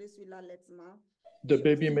also, the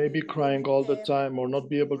baby may be crying all the time, or not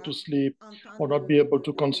be able to sleep, or not be able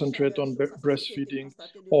to concentrate on breastfeeding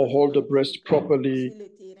or hold the breast properly.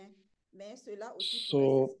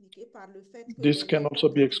 So this can also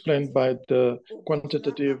be explained by the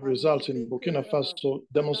quantitative results in Burkina Faso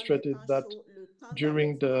demonstrated that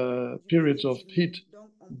during the periods of heat,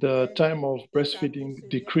 the time of breastfeeding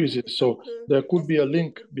decreases. So there could be a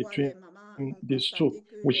link between these two,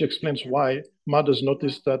 which explains why mothers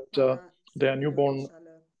notice that their newborn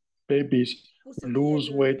babies lose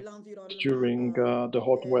weight during the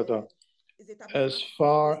hot weather. As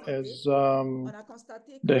far as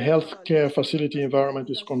the healthcare facility environment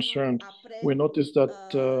is concerned, we notice that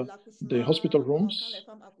the hospital rooms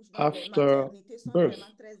after birth,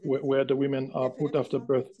 where the women are put after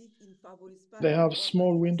birth, they have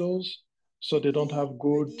small windows, so they don't have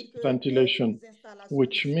good ventilation,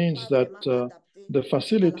 which means that the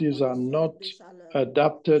facilities are not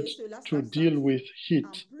adapted to deal with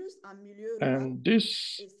heat. And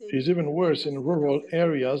this is even worse in rural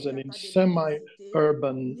areas and in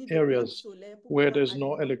semi-urban areas where there's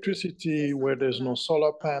no electricity, where there's no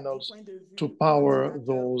solar panels to power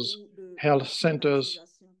those health centers,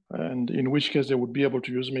 and in which case they would be able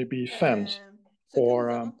to use maybe fans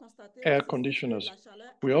or air conditioners.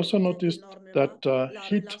 We also noticed that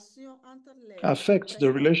heat affects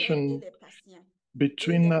the relation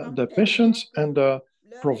between the patients and the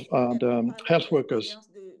health workers.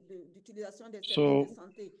 So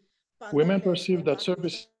women perceive that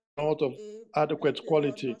service are not of adequate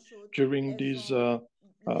quality during these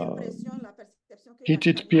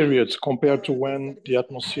heated periods compared to when the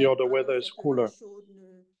atmosphere or the weather is cooler.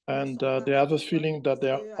 And they have a feeling that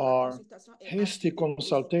there are hasty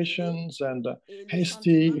consultations and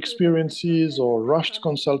hasty experiences or rushed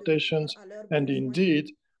consultations. And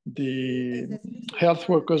indeed, the health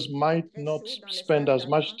workers might not spend as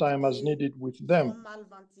much time as needed with them.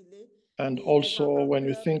 And also, when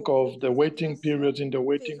you think of the waiting periods in the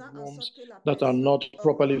waiting rooms that are not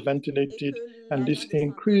properly ventilated, and this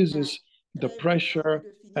increases the pressure,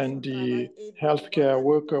 and the healthcare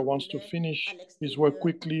worker wants to finish his work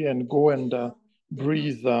quickly and go and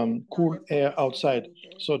breathe cool air outside.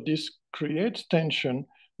 So this creates tension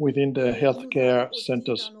within the healthcare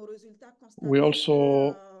centers. We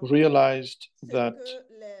also realized that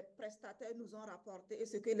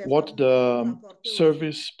what the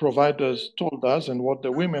service providers told us and what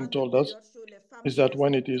the women told us is that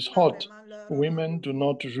when it is hot, women do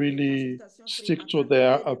not really stick to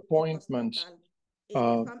their appointments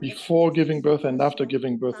before giving birth and after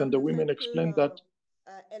giving birth. And the women explained that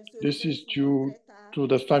this is due to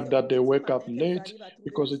the fact that they wake up late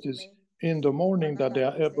because it is in the morning that they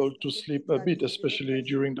are able to sleep a bit, especially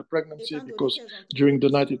during the pregnancy, because during the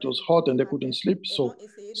night it was hot and they couldn't sleep. So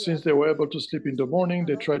since they were able to sleep in the morning,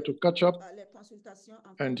 they tried to catch up.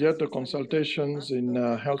 And yet the consultations in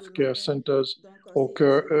healthcare centers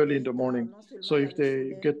occur early in the morning. So if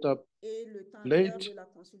they get up late,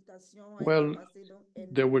 well,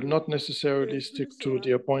 they will not necessarily stick to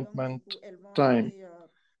the appointment time,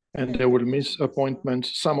 and they will miss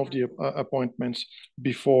appointments, some of the appointments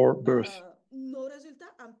before birth.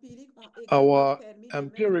 Our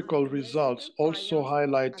empirical results also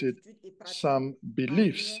highlighted some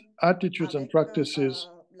beliefs, attitudes, and practices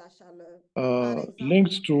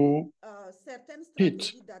linked to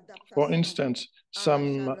heat. For instance,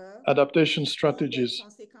 some adaptation strategies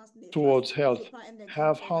towards health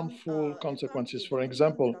have harmful consequences. For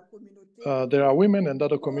example, there are women and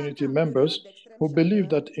other community members who believe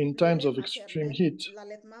that in times of extreme heat,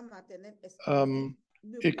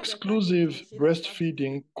 exclusive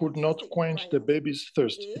breastfeeding could not quench the baby's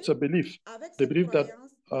thirst. It's a belief. They believe that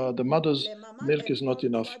the mother's milk is not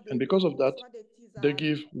enough. And because of that, they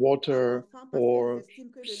give water or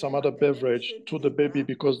some other beverage to the baby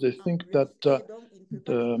because they think that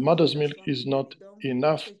the mother's milk is not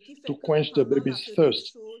enough to quench the baby's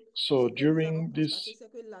thirst. So during these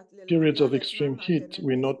periods of extreme heat,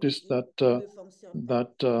 we noticed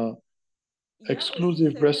that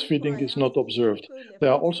exclusive breastfeeding is not observed.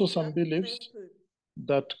 There are also some beliefs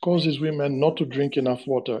that causes women not to drink enough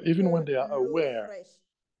water, even when they are aware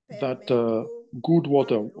that good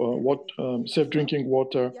water, safe drinking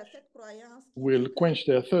water will quench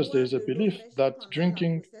their thirst. There is a belief that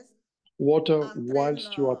drinking water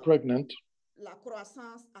whilst you are pregnant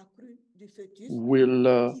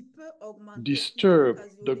will disturb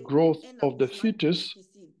the growth of the fetus,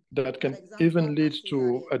 that can even lead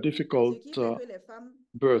to a difficult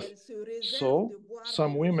birth. So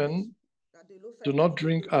some women do not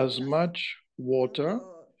drink as much water,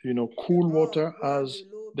 cool water, as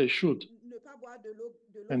they should.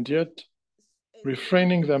 And yet,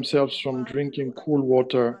 refraining themselves from drinking cool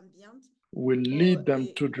water will lead them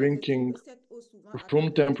to drinking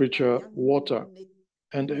room temperature water.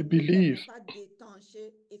 And I believe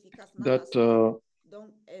that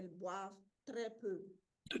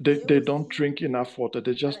they don't drink enough water.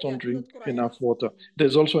 They just don't drink enough water.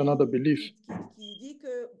 There's also another belief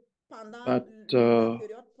that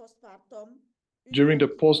during the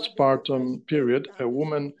postpartum period, a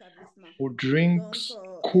woman who drinks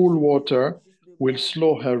cool water will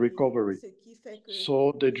slow her recovery.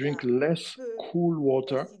 So they drink less cool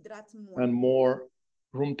water and more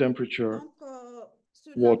room temperature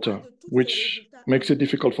water, which makes it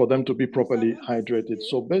difficult for them to be properly hydrated.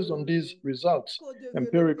 So based on these results,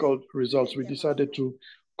 empirical results, we decided to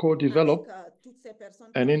co-develop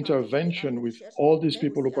an intervention with all these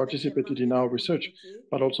people who participated in our research,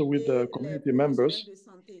 but also with the community members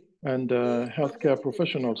and healthcare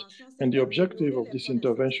professionals. And the objective of this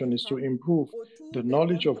intervention is to improve the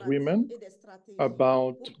knowledge of women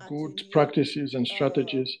about good practices and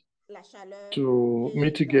strategies to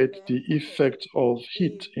mitigate the effect of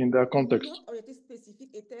heat in their context.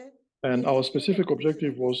 And our specific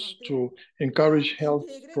objective was to encourage health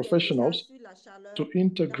professionals to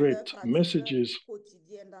integrate messages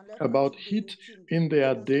about heat in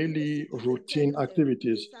their daily routine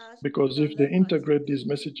activities, because if they integrate these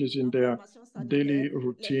messages in their daily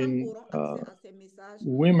routine,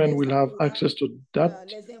 women will have access to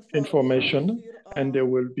that information and they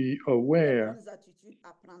will be aware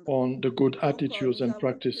on the good attitudes and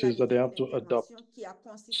practices that they have to adopt.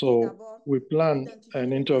 So we planned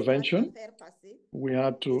an intervention. We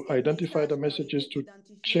had to identify the messages to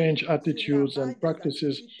change attitudes and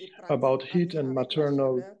practices about heat and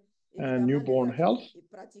maternal and newborn health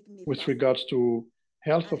with regards to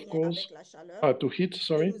health, of course, to heat,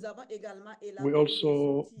 sorry. We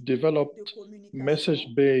also developed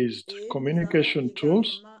message-based communication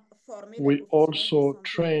tools. We also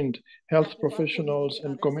trained health professionals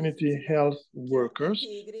and community health workers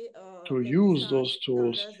to use those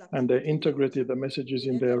tools, and they integrated the messages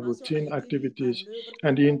in their routine activities.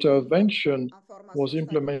 And the intervention was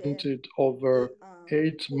implemented over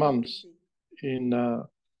 8 months in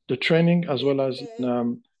the training as well as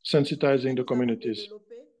in sensitizing the communities.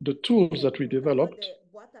 The tools that we developed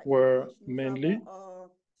were mainly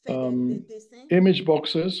image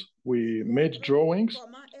boxes. We made drawings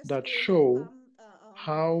that show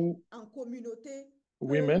how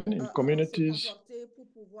women in communities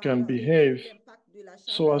can behave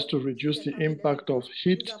so as to reduce the impact of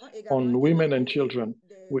heat on women and children.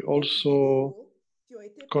 We also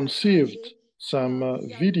conceived some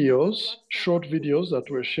videos, short videos that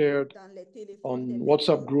were shared on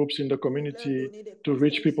WhatsApp groups in the community to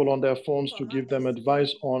reach people on their phones to give them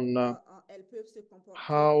advice on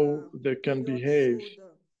how they can behave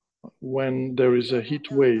when there is a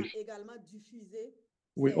heat wave.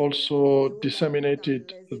 We also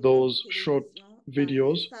disseminated those short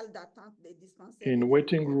videos in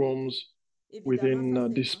waiting rooms,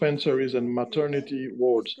 within dispensaries and maternity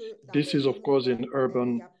wards. This is, of course, in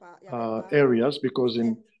urban areas, because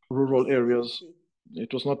in rural areas,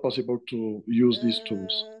 it was not possible to use these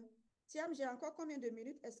tools.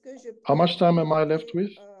 How much time am I left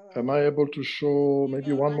with? Am I able to show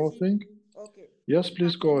maybe one more thing? Yes,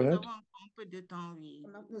 please go ahead.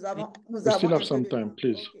 We still have some time,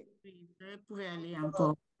 please.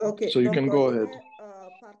 So you can go ahead.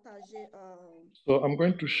 So I'm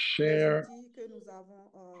going to share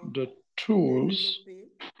the tools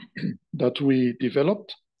that we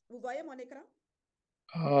developed.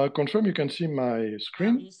 Confirm you can see my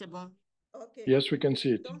screen? Yes, we can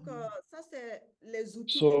see it.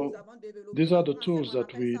 So these are the tools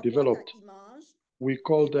that we developed. We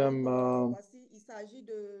call them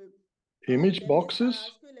image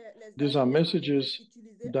boxes. These are messages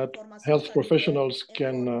that health professionals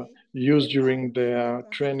can use during their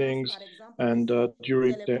trainings and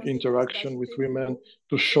during their interaction with women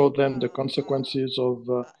to show them the consequences of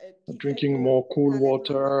drinking more cool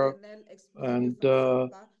water, and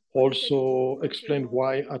also explain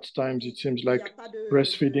why at times it seems like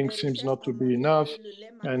breastfeeding seems not to be enough,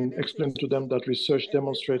 and explain to them that research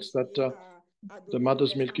demonstrates that the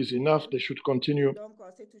mother's milk is enough. They should continue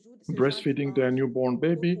breastfeeding their newborn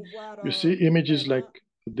baby. You see images like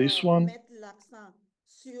this one,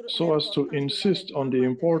 so as to insist on the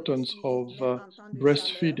importance of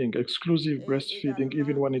breastfeeding, exclusive breastfeeding,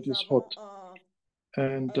 even when it is hot.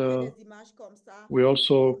 And we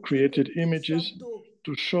also created images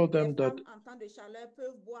to show them that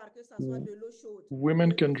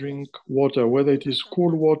women can drink water, whether it is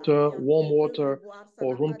cool water, warm water,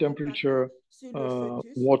 or room temperature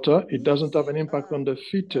water. It doesn't have an impact on the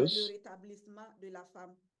fetus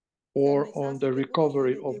or on the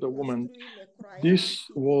recovery of the woman. This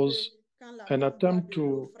was an attempt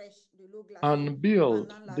to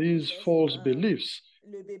unbuild these false beliefs,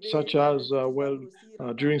 such as,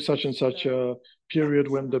 during such and such a period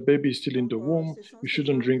when the baby is still in the womb, you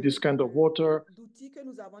shouldn't drink this kind of water.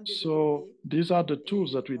 So these are the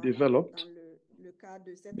tools that we developed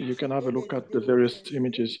you can have a look at the various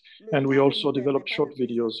images. And we also developed short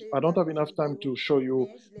videos. I don't have enough time to show you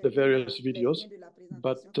the various videos,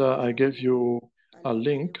 but I gave you a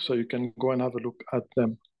link so you can go and have a look at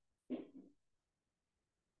them.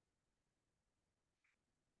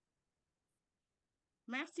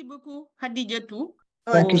 Merci beaucoup, Kadidiatou.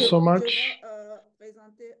 Thank you so much.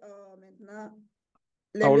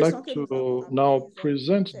 I would like to now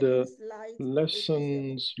present the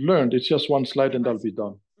lessons learned. It's just one slide and I'll be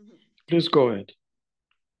done. Please go ahead.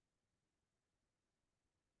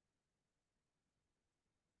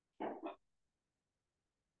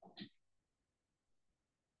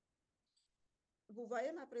 Vous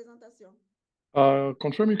voyez ma présentation?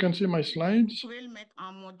 Confirm you can see my slides.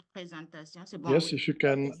 Yes, if you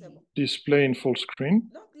can display in full screen.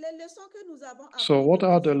 So what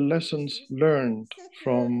are the lessons learned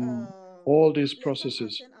from all these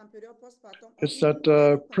processes? It's that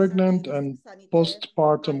pregnant and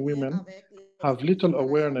postpartum women have little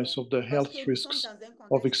awareness of the health risks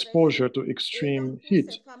of exposure to extreme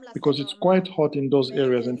heat because it's quite hot in those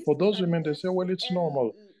areas. And for those women, they say, well, it's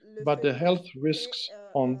normal. But the health risks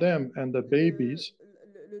on them and the babies,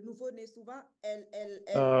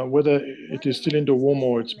 whether it is still in the womb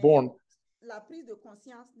or it's born,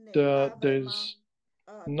 there's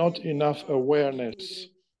not enough awareness.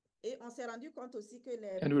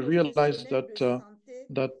 And we realized that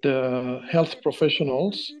the health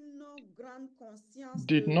professionals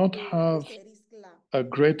did not have a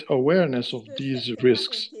great awareness of these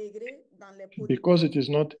risks because it is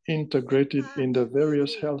not integrated in the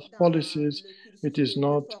various health policies. It is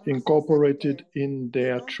not incorporated in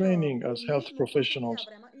their training as health professionals.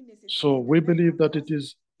 So we believe that it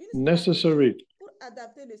is necessary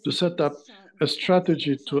to set up a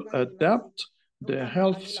strategy to adapt the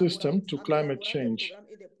health system to climate change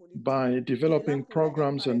by developing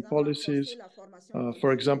programs and policies.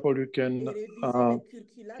 For example, you can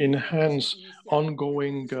enhance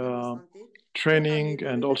ongoing training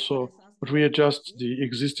and also readjust the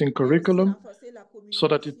existing curriculum so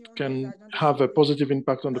that it can have a positive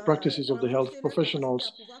impact on the practices of the health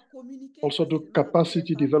professionals. Also do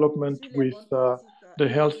capacity development with the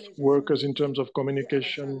health workers in terms of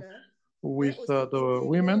communication with the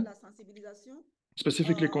women,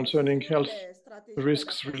 specifically concerning health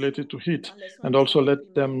risks related to heat, and also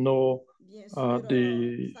let them know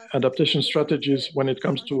the adaptation strategies when it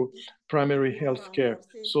comes to primary health care.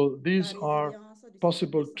 So these are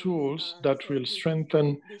possible tools that will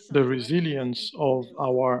strengthen the resilience of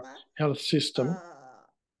our health system,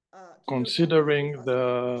 considering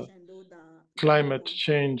the climate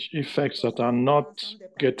change effects that are not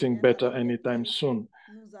getting better anytime soon.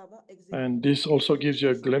 And this also gives you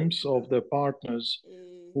a glimpse of the partners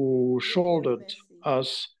who shouldered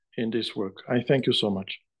us in this work. I thank you so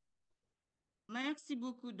much. Merci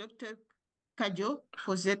beaucoup, Dr. Kadio,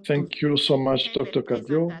 for that. Thank you so much, Dr.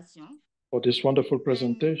 Kadio, for this wonderful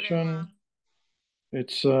presentation.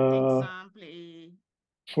 It's full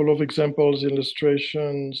of examples,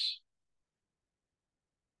 illustrations.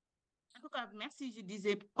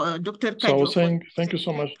 So I was saying, thank you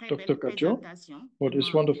so much, Dr. Kadio, for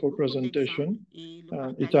this wonderful presentation.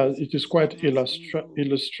 It is quite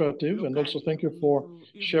illustrative, and also thank you for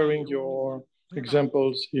sharing your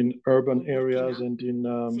examples in urban areas and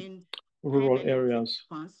in rural areas.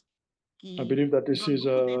 I believe that this is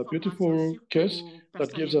a beautiful case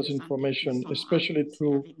that gives us information, especially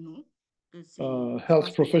to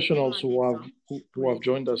health professionals who have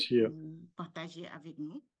joined us here.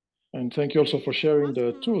 And thank you also for sharing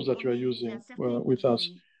the tools that you are using with us.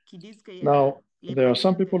 Now, there are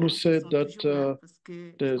some people who said that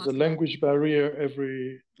there's a language barrier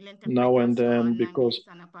every now and then because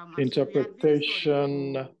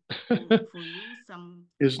interpretation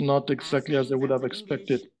is not exactly as they would have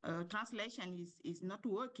expected. Translation is not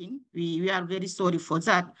working. We are very sorry for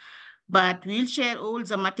that, but we'll share all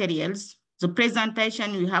the materials. The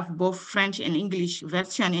presentation, we have both French and English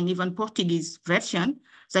version and even Portuguese version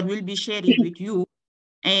that we'll be sharing with you,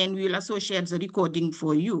 and we'll also share the recording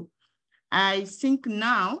for you. I think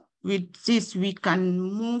now with this, we can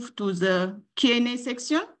move to the Q&A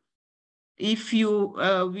section. If you,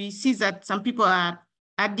 we see that some people are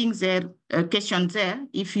adding their questions there.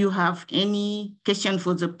 If you have any question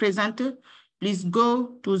for the presenter, please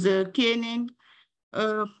go to the Q&A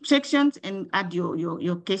sections and add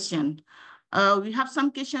your question. We have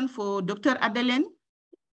some question for Dr. Adelaide,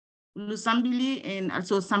 Lusambili, and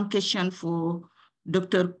also some question for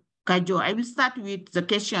Dr. Kadio. I will start with the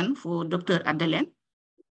question for Dr. Adelaide.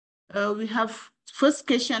 We have first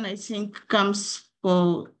question, I think, comes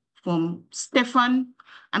from Stefan.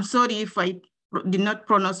 I'm sorry if I did not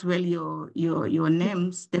pronounce well your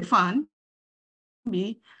name, Stefan.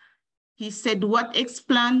 He said, what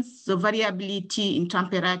explains the variability in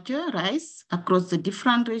temperature rise across the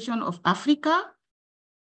different regions of Africa?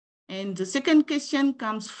 And the second question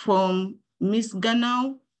comes from Ms.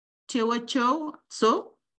 Ganau Tewacho,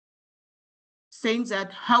 saying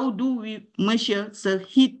that how do we measure the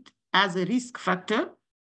heat as a risk factor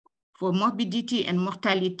for morbidity and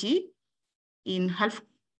mortality in healthcare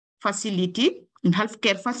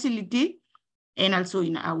facility, and also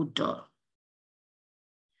in outdoor?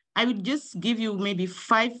 I will just give you maybe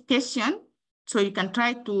 5 questions, so you can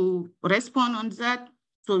try to respond on that,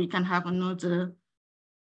 so we can have another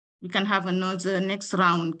next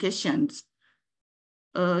round questions.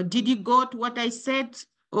 Did you got what I said,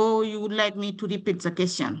 or you would like me to repeat the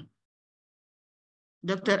question?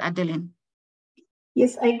 Dr. Adelaide.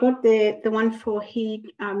 Yes, I got the one for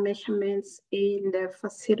heat measurements in the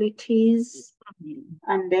facilities,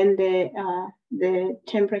 and then the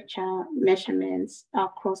temperature measurements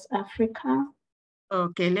across Africa.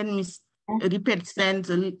 Okay, let me repeat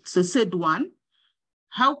the third one.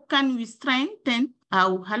 How can we strengthen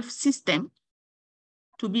our health system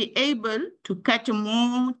to be able to catch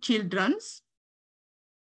more children?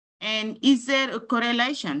 And is there a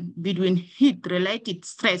correlation between heat-related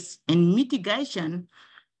stress and mitigation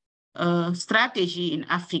strategy in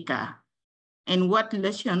Africa? And what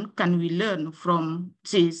lesson can we learn from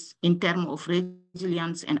this in terms of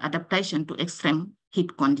resilience and adaptation to extreme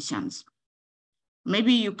heat conditions?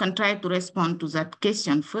 Maybe you can try to respond to that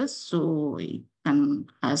question first, so we can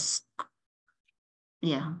ask.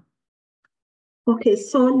 Yeah. Okay,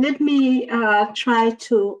 so let me try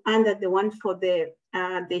to answer the one for the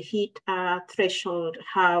heat threshold,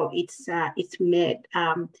 how it's made.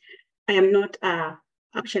 I am not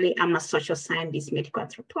actually, I'm a social scientist, medical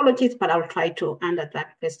anthropologist, but I'll try to answer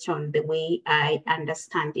that question the way I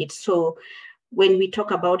understand it. So when we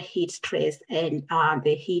talk about heat stress and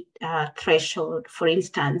the heat threshold, for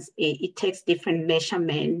instance, it takes different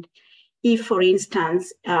measurement. If, for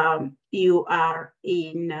instance, you are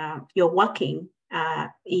you're working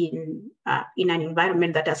in an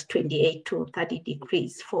environment that has 28 to 30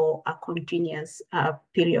 degrees for a continuous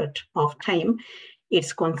period of time,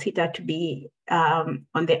 it's considered to be on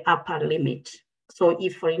the upper limit. So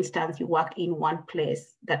if, for instance, you work in one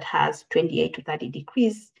place that has 28 to 30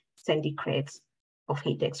 degrees centigrade of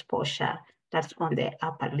heat exposure, that's on the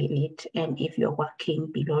upper limit. And if you're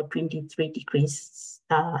working below 23 degrees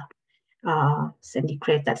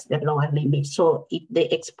centigrade, that's the lower limit. So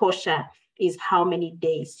the exposure is how many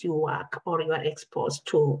days you work or you are exposed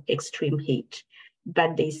to extreme heat.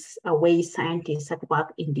 But there's a way scientists that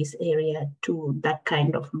work in this area to that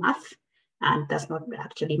kind of math, and that's not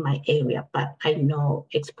actually my area, but I know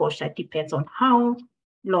exposure depends on how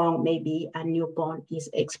long maybe a newborn is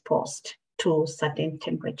exposed to certain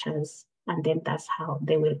temperatures, and then that's how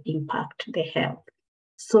they will impact the health.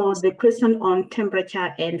 So the question on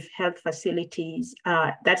temperature and health facilities,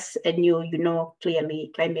 that's a new,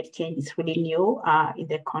 clearly climate change is really new in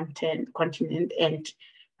the continent, and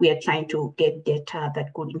we are trying to get data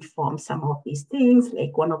that could inform some of these things.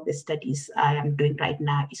 Like one of the studies I am doing right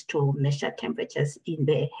now is to measure temperatures in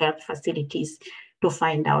the health facilities to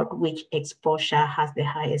find out which exposure has the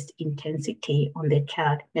highest intensity on the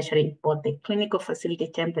child, measuring both the clinical facility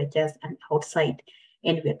temperatures and outside.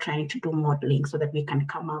 And we're trying to do modeling so that we can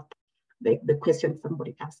come up the question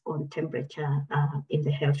somebody asked on temperature in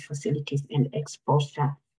the health facilities and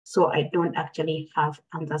exposure. So I don't actually have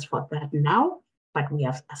answers for that now, but we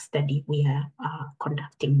have a study we are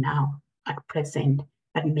conducting now at present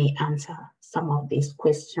that may answer some of these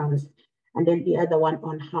questions. And then the other one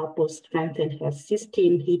on how to strengthen health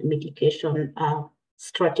system, heat mitigation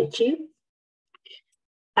strategy.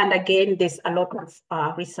 And again, there's a lot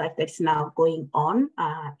of research that's now going on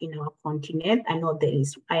in our continent. I know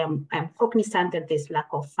I'm cognizant that there's lack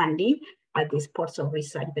of funding, but there's parts of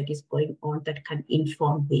research that is going on that can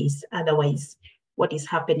inform this. Otherwise, what is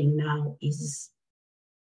happening now is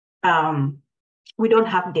we don't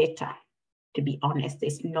have data, to be honest.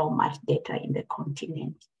 There's not much data in the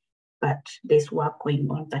continent, but there's work going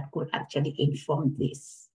on that could actually inform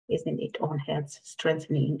this, isn't it, on health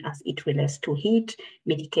strengthening as it relates to heat,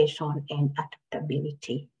 mitigation, and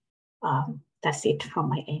adaptability. That's it from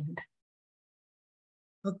my end.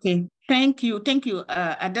 Okay, thank you,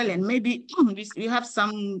 Adelaide. Maybe we have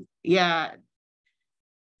some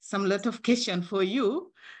lot of questions for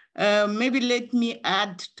you. Maybe let me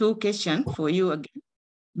add 2 questions for you again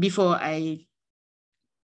before I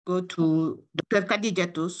go to Dr.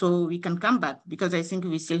 Kadidiatou, so we can come back, because I think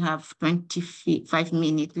we still have 25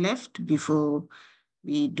 minutes left before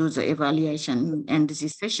we do the evaluation and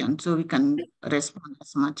this session, so we can respond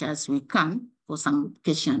as much as we can for some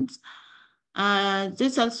questions.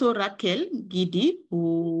 There's also Raquel Gidi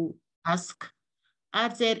who asked, are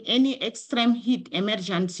there any extreme heat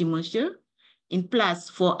emergency measure in place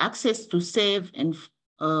for access to safe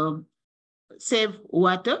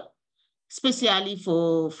water, especially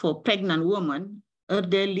for pregnant women,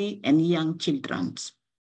 elderly, and young children?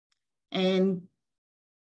 And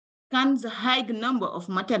can the high number of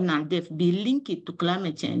maternal deaths be linked to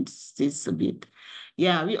climate change? This a bit.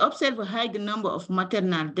 Yeah, we observe a high number of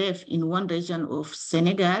maternal deaths in one region of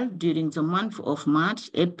Senegal during the month of March,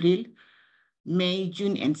 April, May,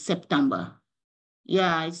 June, and September.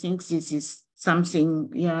 Yeah, I think this is something,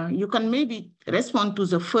 yeah, you can maybe respond to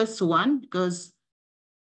the first one because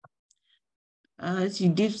she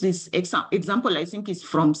gives this example, I think is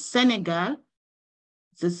from Senegal.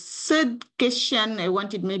 The third question I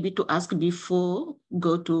wanted maybe to ask before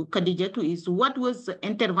go to Kadidiatou is, what was the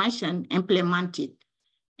intervention implemented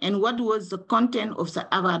and what was the content of the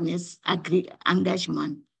awareness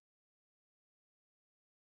engagement?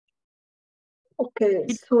 Okay,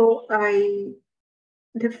 so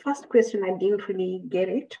the first question, I didn't really get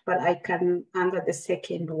it, but I can answer the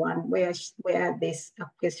second one where there's a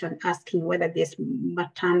question asking whether there's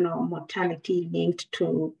maternal mortality linked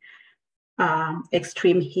to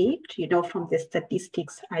extreme heat. You know, from the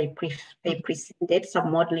statistics I presented,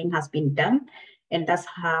 some modeling has been done, and that's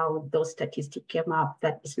how those statistics came up,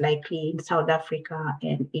 that is likely in South Africa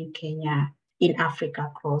and in Kenya, in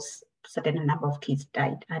Africa across certain number of kids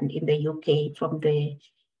died. And in the UK, from the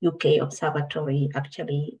UK Observatory,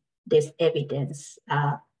 actually, there's evidence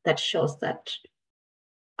that shows that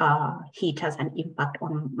heat has an impact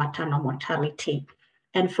on maternal mortality.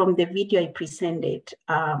 And from the video I presented,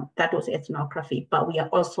 that was ethnography, but we are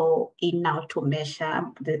also in now to measure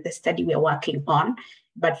the study we are working on.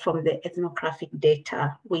 But from the ethnographic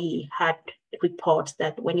data, we had reports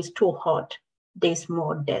that when it's too hot, there's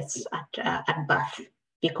more deaths at birth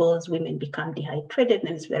because women become dehydrated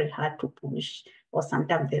and it's very hard to push, or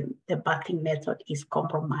sometimes the birthing method is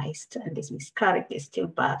compromised and there's miscarriage, there's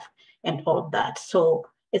stillbirth and all that. So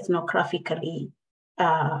ethnographically,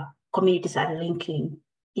 communities are linking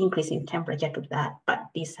increase in temperature to that, but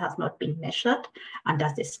this has not been measured. And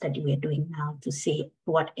that's the study we're doing now to see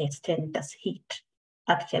to what extent does heat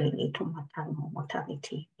actually lead to maternal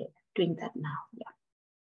mortality. We're doing that now, yeah.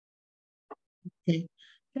 Okay,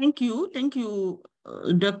 thank you. Thank you,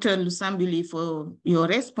 Dr. Lusambili, for your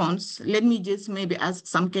response. Let me just maybe ask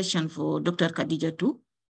some question for Dr. Kadidiatou.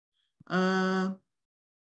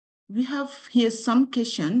 We have here some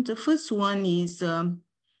questions. The first one is,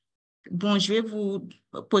 bon, je vais vous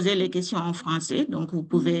poser les questions en français, donc vous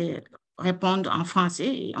pouvez répondre en français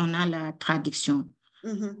et on a la traduction.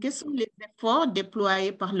 Quels sont les efforts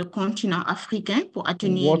déployés par le continent africain pour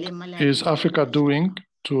atténuer les maladies? What is Africa doing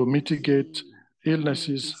to mitigate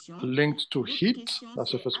illnesses linked to heat?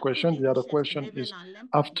 That's the first question. The other question is,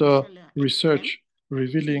 after research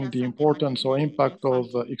revealing the importance or impact of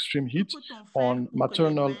extreme heat on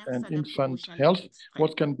maternal and infant health,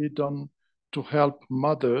 what can be done to help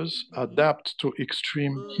mothers adapt to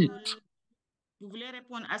extreme heat?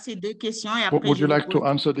 Would you like to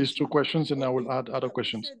answer these two questions and I will add other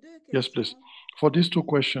questions? Yes, please. For these two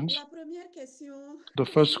questions, the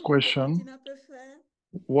first question,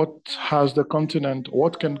 what has the continent,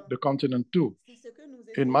 what can the continent do?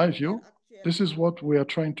 In my view, this is what we are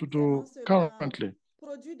trying to do currently.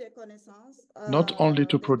 Not only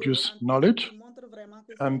to produce knowledge,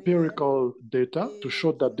 empirical data to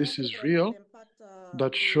show that this is real,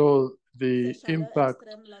 that show the impact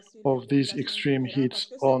of these extreme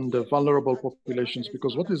heats on the vulnerable populations,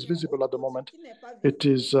 because what is visible at the moment, it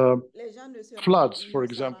is floods, for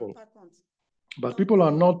example. But people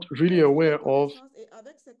are not really aware of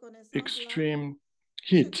extreme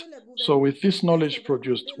heat. So with this knowledge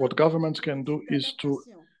produced, what governments can do is to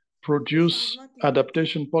produce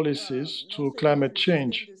adaptation policies to climate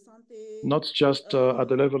change, not just at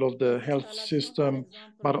the level of the health system,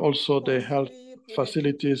 but also the health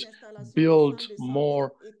facilities, build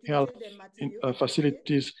more health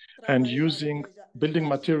facilities and using building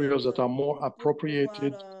materials that are more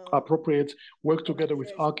appropriate, work together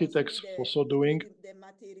with architects for so doing,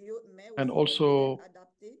 and also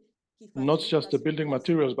not just the building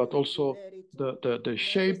materials, but also the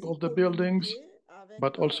shape of the buildings,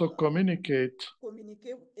 but also communicate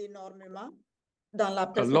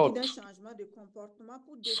a lot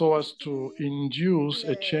so as to induce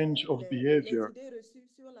a change of behavior,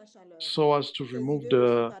 so as to remove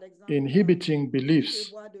the inhibiting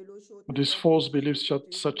beliefs, these false beliefs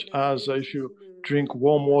such as if you drink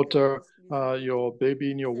warm water, your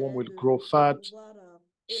baby in your womb will grow fat.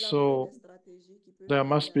 So there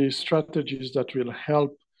must be strategies that will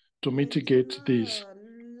help to mitigate these.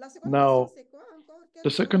 Now, the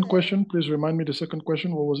second question, please remind me the second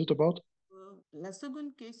question. What was it about? La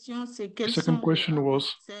seconde question, c'est the second question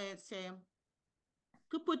was,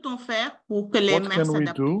 que peut-on faire pour que les what mères can we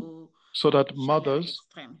s'adaptent do so that mothers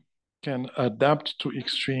can adapt to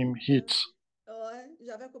extreme heats?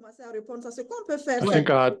 I think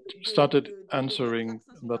I had started answering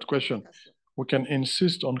that question. We can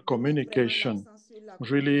insist on communication.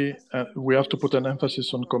 Really, we have to put an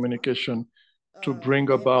emphasis on communication to bring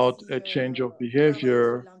about a change of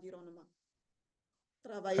behavior.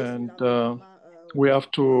 And we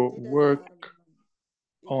have to work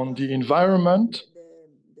on the environment,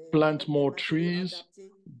 plant more trees,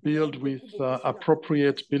 build with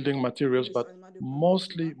appropriate building materials, but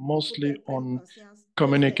mostly on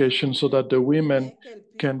communication so that the women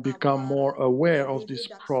can become more aware of this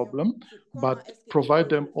problem, but provide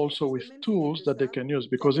them also with tools that they can use.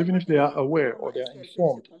 Because even if they are aware or they are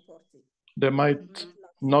informed, they might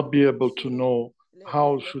not be able to know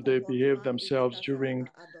how should they behave themselves during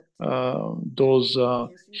those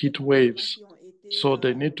heat waves. So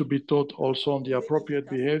they need to be taught also on the appropriate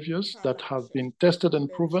behaviors that have been tested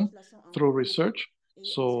and proven through research.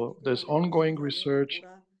 So there's ongoing research,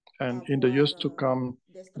 and in the years to come,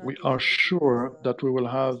 we are sure that we will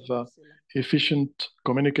have efficient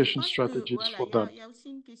communication strategies for that.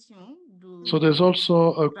 So there's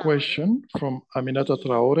also a question from Aminata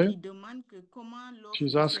Traore.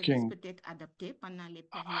 She's asking,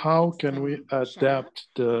 how can we adapt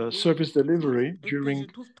the service delivery during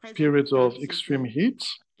periods of extreme heat?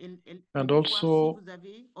 And also,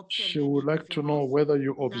 she would like to know whether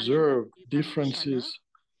you observe differences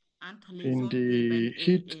in the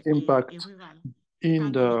heat impact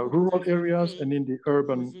in the rural areas and in the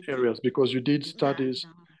urban areas, because you did studies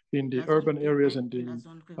in the urban areas and the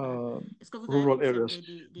rural areas.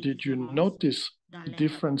 Did you notice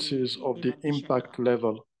differences of the impact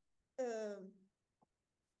level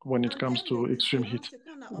when it comes to extreme heat?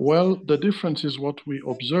 Well, the difference is what we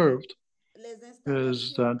observed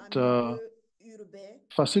is that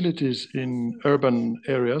facilities in urban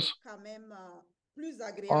areas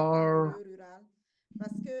are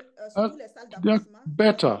they're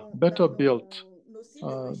better built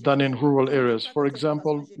than in rural areas. For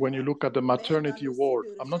example, when you look at the maternity ward,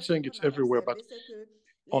 I'm not saying it's everywhere, but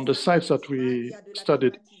on the sites that we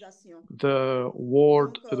studied, the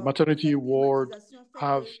maternity ward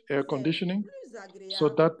have air conditioning. So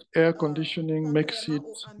that air conditioning makes it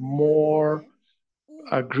more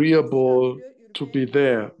agreeable to be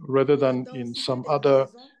there rather than in some other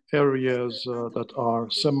areas that are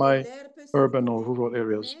semi-urban or rural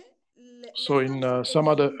areas. So in some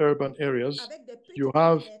other urban areas, you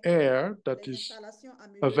have air that is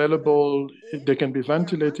available. They can be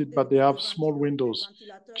ventilated, but they have small windows,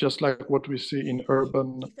 just like what we see in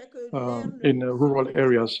rural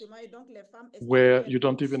areas, where you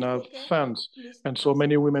don't even have fans. And so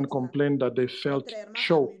many women complain that they felt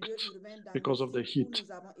choked because of the heat,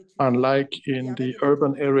 unlike in the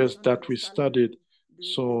urban areas that we studied.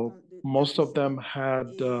 So most of them had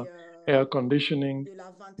air conditioning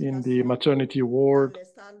in the maternity ward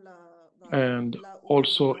and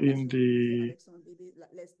also in the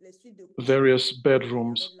various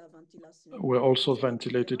bedrooms were also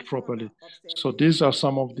ventilated properly. So these are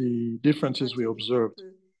some of the differences we observed,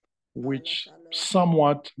 which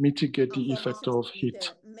somewhat mitigate the effect of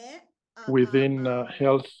heat within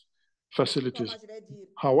health facilities.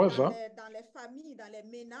 However,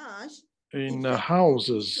 in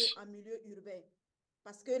houses,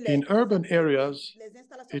 in urban areas,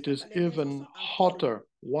 it is even hotter.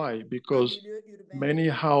 Why? Because many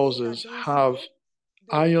houses have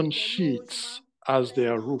iron sheets as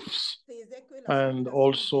their roofs. And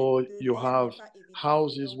also you have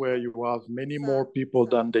houses where you have many more people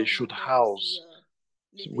than they should house,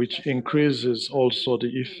 which increases also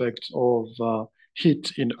the effect of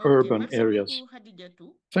heat in urban areas.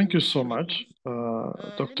 Thank you so much,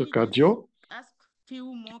 Dr. Kadio. Ask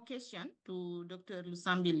few more questions to Dr.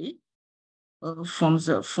 Lusambili from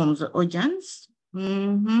the audience.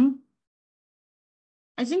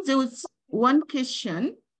 I think there was one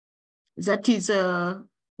question that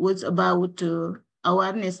was about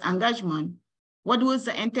awareness engagement. What was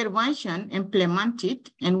the intervention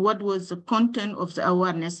implemented and what was the content of the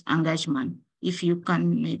awareness engagement? If you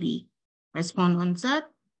can maybe respond on that.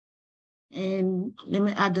 And let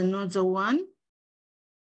me add another one.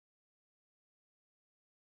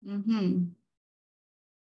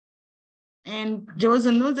 And there was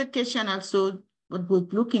another question also what we're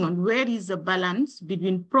looking on, where is the balance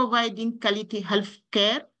between providing quality health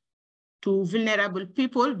care to vulnerable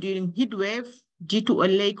people during heat wave due to a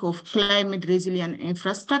lack of climate resilient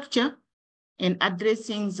infrastructure and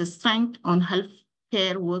addressing the strength on health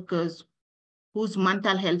care workers whose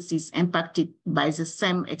mental health is impacted by the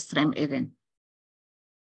same extreme event.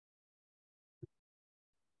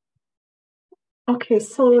 Okay,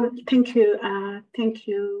 so thank you,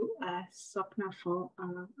 Sokhna, for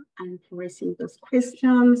raising those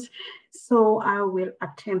questions. So I will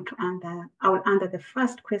attempt to answer the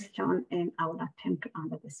first question, and I will attempt to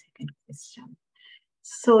answer the second question.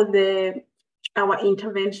 So our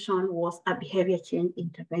intervention was a behavior change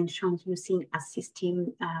intervention using a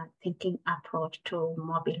system thinking approach to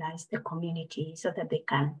mobilize the community so that they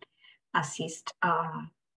can assist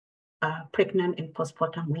pregnant and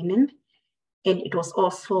postpartum women. And it was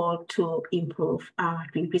also to improve, to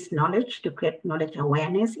increase knowledge, to create knowledge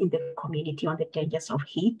awareness in the community on the dangers of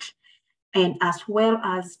heat, and as well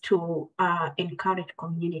as to encourage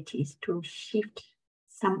communities to shift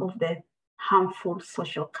some of the harmful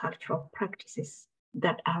social cultural practices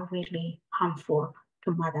that are really harmful to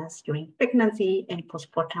mothers during pregnancy and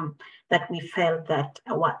postpartum that we felt that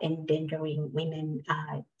were endangering women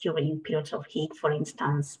during periods of heat. For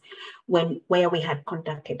instance, where we had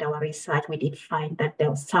conducted our research, we did find that there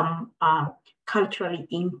was some culturally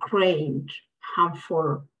ingrained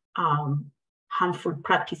harmful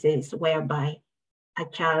practices whereby a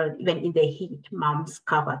child, even in the heat, moms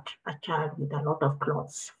covered a child with a lot of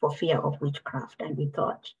clothes for fear of witchcraft. And we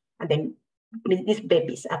thought, and then these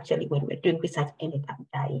babies actually, when we were doing research, ended up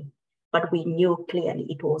dying. But we knew clearly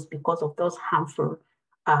it was because of those harmful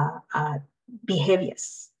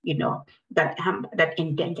behaviors, you know, that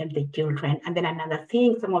endangered the children. And then another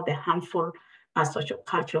thing, some of the harmful social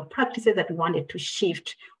cultural practices that we wanted to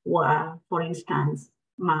shift were, for instance,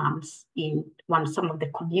 moms in some of the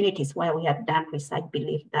communities where we had done research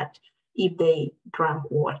believed that if they drank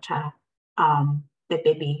water, the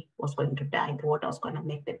baby was going to die. The water was going to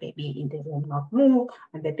make the baby in the room not move,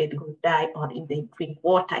 and the baby would die. Or if they drink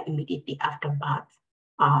water immediately after birth,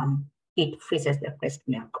 it freezes the breast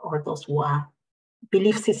milk. Or those were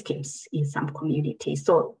belief systems in some communities.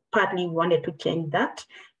 So partly we wanted to change that,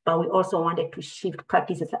 but we also wanted to shift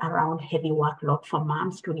practices around heavy workload for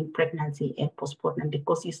moms during pregnancy and postpartum,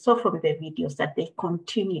 because you saw from the videos that they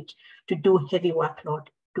continued to do heavy workload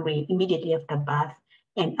during immediately after birth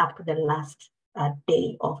and up to the last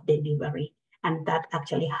day of delivery. And that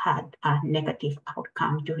actually had a negative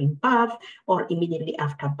outcome during birth or immediately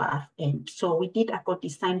after birth. And so we did a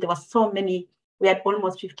co-design. There were so many, we had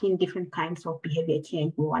almost 15 different kinds of behavior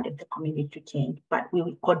change we wanted the community to change, but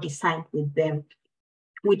we co-designed with them.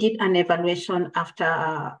 We did an evaluation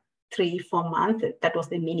after 3-4 months. That was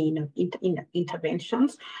the mini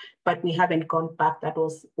interventions, but we haven't gone back. That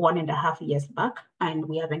was 1.5 years back, and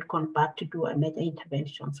we haven't gone back to do a major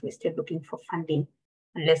interventions. We're still looking for funding.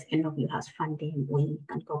 Unless any of you has funding, we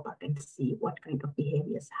can go back and see what kind of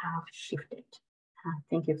behaviors have shifted.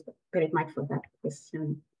 Thank you very much for that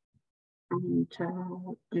question. And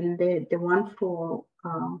the one for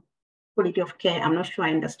quality of care, I'm not sure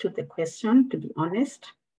I understood the question, to be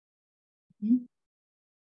honest.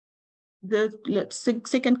 The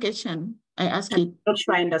second question I asked it. I'm not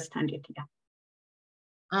sure I understand it,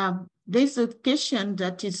 yeah. There's a question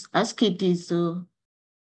that is asked is,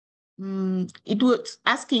 it was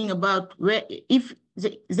asking about where if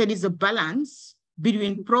there is a balance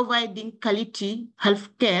between providing quality health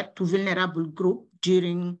care to vulnerable group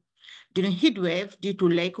during heat wave due to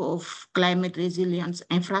lack of climate resilience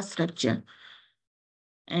infrastructure,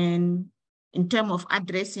 and in terms of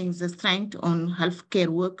addressing the strength on healthcare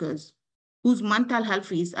workers whose mental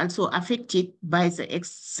health is also affected by the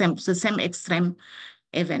same extreme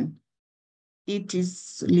event. It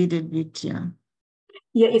is a little bit, yeah.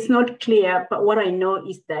 Yeah, it's not clear, but what I know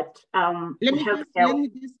is that let me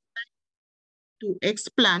just to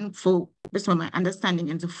explain for based on my understanding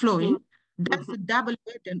and the flowing. That's the double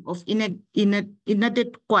burden of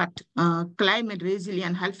inadequate climate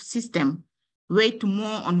resilient health system weight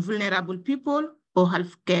more on vulnerable people or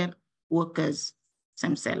healthcare workers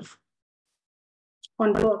themselves.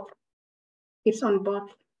 On both. It's on both.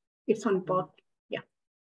 It's on both. Yeah.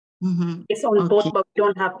 It's on both, but we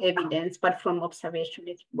don't have evidence. But from observation,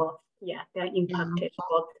 it's both. Yeah, they're impacted,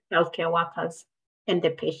 both healthcare workers and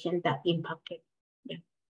the patient that impacted. Yeah.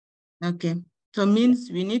 Okay. So means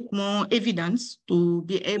we need more evidence to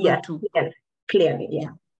be able to clearly,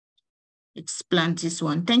 yeah. Explain this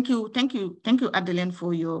one. Thank you, Adelaide,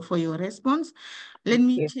 for your response. Let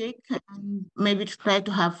me check and maybe try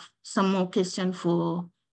to have some more questions for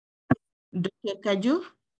Dr. Kadio.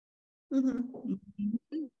 Yeah.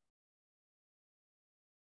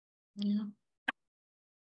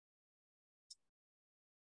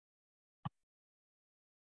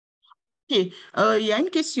 Ok, il y a une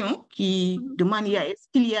question qui demande, est-ce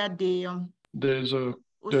qu'il y a des... There's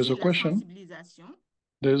a question.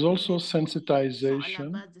 There's also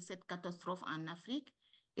sensitization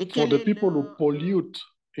for the people who pollute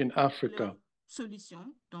in Africa.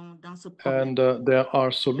 And there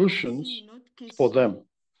are solutions for them.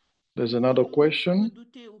 There's another question.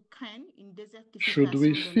 Should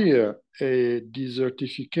we fear a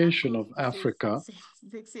desertification of Africa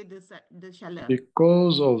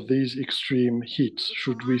because of these extreme heats?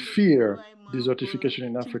 Should we fear desertification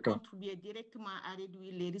in Africa?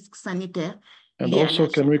 And also,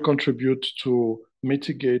 can we contribute to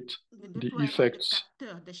mitigate the effects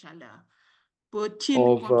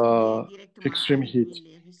of extreme heat?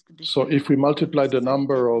 So if we multiply the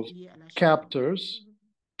number of captors,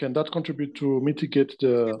 can that contribute to mitigate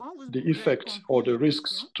the effects or the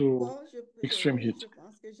risks to extreme heat?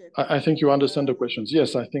 I think you understand the questions.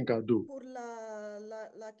 Yes, I think I do.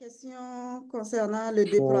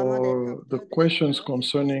 For the questions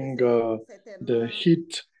concerning the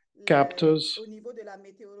heat captors,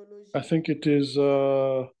 I think it is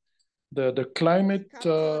the climate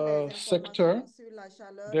sector.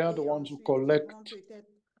 They are the ones who collect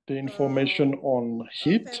the information on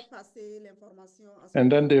heat,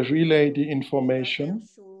 and then they relay the information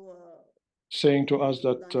saying to us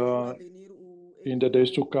that in the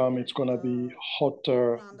days to come, it's going to be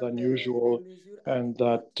hotter than usual, and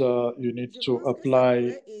that you need to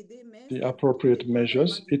apply the appropriate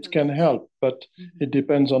measures. It can help, but it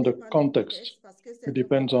depends on the context. It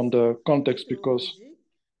depends on the context because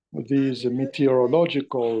these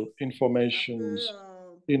meteorological informations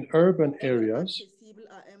in urban areas,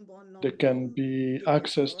 they can be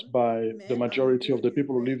accessed by the majority of the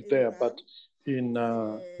people who live there, but in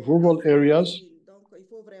rural areas,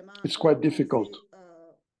 it's quite difficult.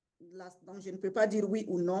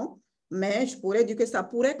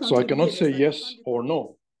 So I cannot say yes or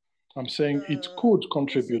no. I'm saying it could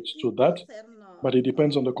contribute to that, but it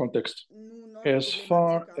depends on the context. As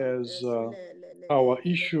far as our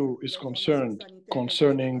issue is concerned,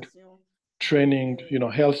 concerning training,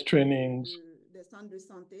 health trainings,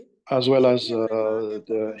 as well as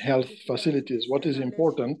the health facilities, what is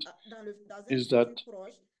important is that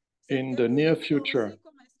in the near future,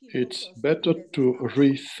 it's better to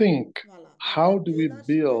rethink how do we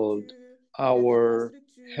build our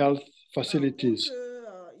health facilities.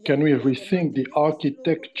 Can we rethink the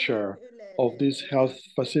architecture of these health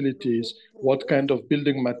facilities? What kind of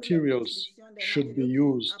building materials should be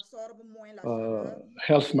used?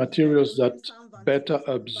 Health materials that better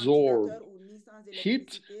absorb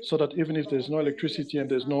heat so that even if there's no electricity and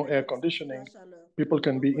there's no air conditioning, people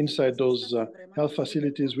can be inside those health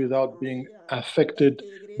facilities without being affected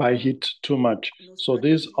by heat too much. So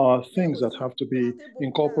these are things that have to be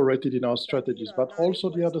incorporated in our strategies. But also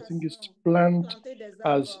the other thing is plant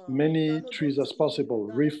as many trees as possible,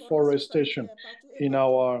 reforestation in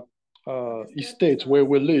our estates where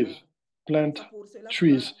we live, plant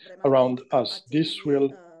trees around us. This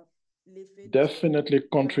will definitely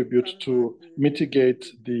contribute to mitigate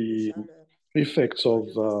the effects of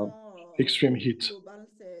extreme heat.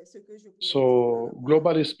 So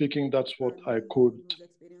globally speaking, that's what I could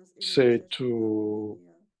say to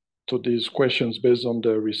these questions based on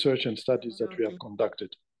the research and studies that we have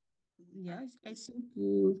conducted. Yes, I think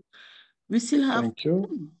we still have. Thank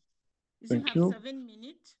you. Thank you. 7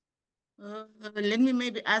 minutes. Let me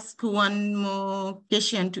maybe ask one more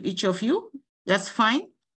question to each of you. That's fine.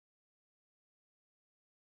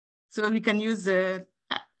 So we can use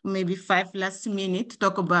maybe 5 last minutes to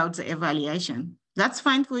talk about the evaluation. That's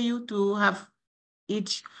fine for you to have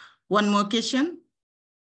each one more question?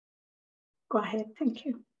 Go ahead, thank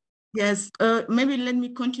you. Yes, maybe let me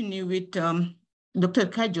continue with Dr.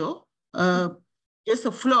 Kadio. Just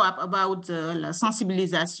a follow-up about la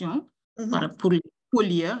sensibilisation pour les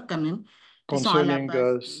pollueurs quand même. Concerning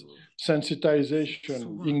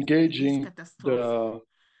sensitization, engaging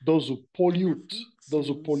those who pollute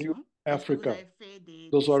Africa,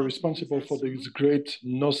 those who are responsible for these great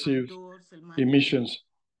nocive emissions.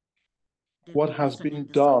 What has been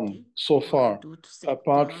done so far,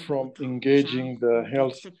 apart from engaging the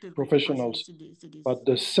health professionals, but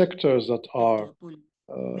the sectors that are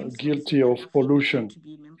guilty of pollution,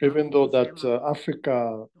 even though that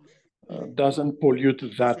Africa doesn't pollute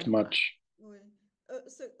that much?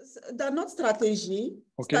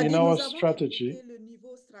 Okay, in our strategy,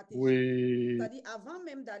 we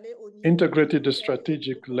integrated the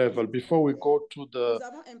strategic level. Before we go to the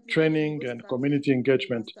training and community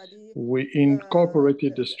engagement, we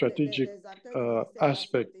incorporated the strategic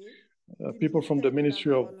aspect. People from the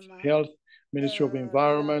Ministry of Health, Ministry of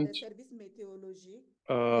Environment,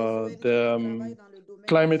 the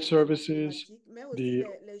climate services, the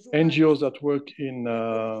NGOs that work in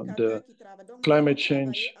the climate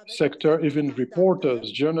change sector, even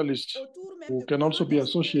reporters, journalists who can also be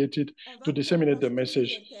associated to disseminate the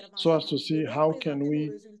message so as to see how can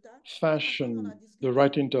we fashion the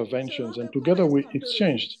right interventions. And together we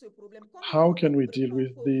exchanged how can we deal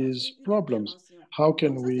with these problems? How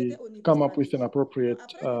can we come up with an appropriate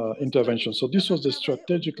intervention? So this was the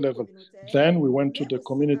strategic level. Then we went to the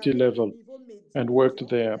community level and worked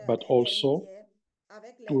there, but also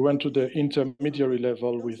we went to the intermediary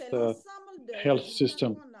level with the health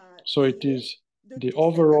system. So it is the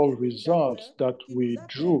overall results that we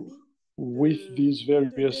drew with these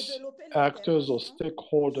various actors or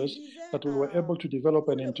stakeholders that we were able to develop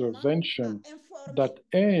an intervention that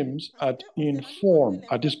aims at inform,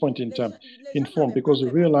 at this point in time, inform, because we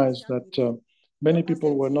realized that many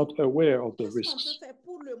people were not aware of the risks.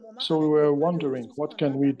 So we were wondering, what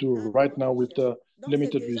can we do right now with the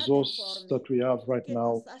limited resource that we have right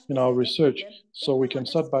now in our research? So we can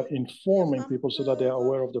start by informing people so that they are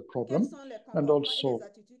aware of the problem. And also,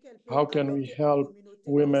 how can we help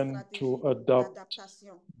women to adopt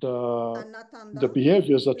the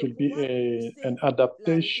behaviors that will be an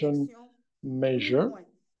adaptation measure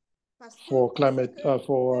for climate,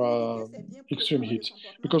 for extreme heat?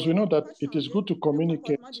 Because we know that it is good to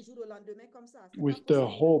communicate with the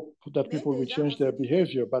hope that people will change their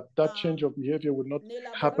behavior, but that change of behavior will not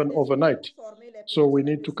happen overnight. So we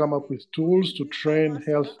need to come up with tools to train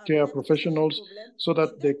healthcare professionals so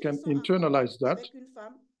that they can internalize that.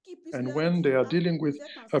 And when they are dealing with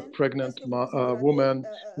a pregnant woman,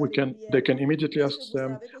 they can immediately ask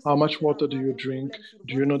them, how much water do you drink?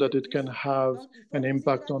 Do you know that it can have an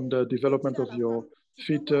impact on the development of your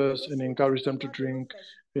fetus, and encourage them to drink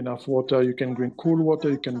enough water? You can drink cool water,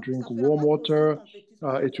 you can drink warm water.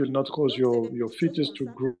 It will not cause your fetus to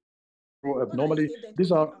grow abnormally.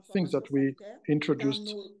 These are things that we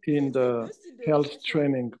introduced in the health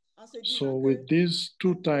training. So with these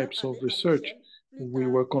two types of research, we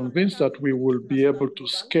were convinced that we will be able to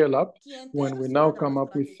scale up when we now come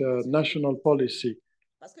up with a national policy.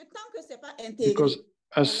 Because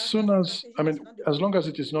as long as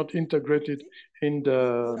it is not integrated in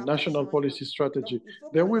the national policy strategy,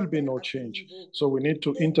 there will be no change. So we need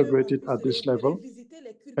to integrate it at this level,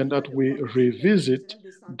 and that we revisit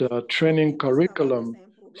the training curriculum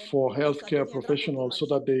for healthcare professionals so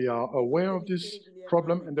that they are aware of this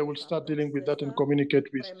problem and they will start dealing with that and communicate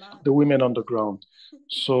with the women on the ground.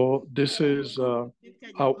 So this is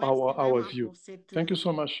our view. Thank you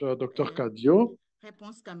so much, Dr. Kadio,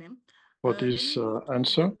 for this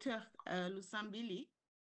answer. Dr. Lusambili,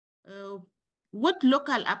 what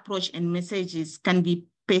local approach and messages can be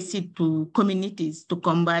passed to communities to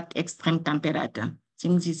combat extreme temperature? I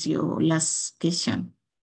think this is your last question.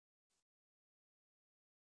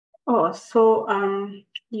 Oh, so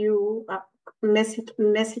you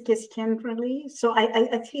messages generally. So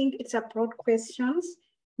I think it's a broad questions.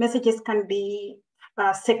 Messages can be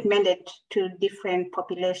segmented to different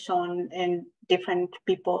population and different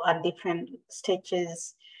people at different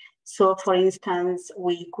stages. So for instance,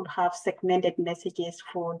 we could have segmented messages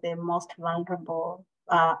for the most vulnerable,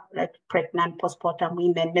 like pregnant postpartum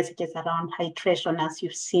women, messages around hydration, as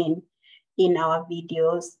you've seen in our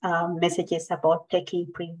videos, messages about taking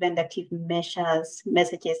preventative measures,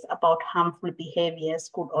 messages about harmful behaviors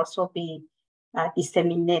could also be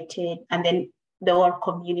disseminated. And then the whole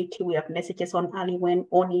community, we have messages on early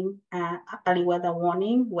weather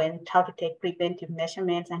warning, how to take preventive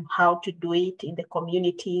measurements and how to do it in the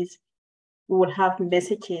communities. We would have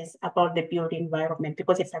messages about the built environment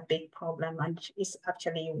because it's a big problem, and it's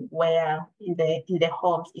actually where in the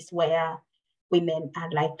homes is where women are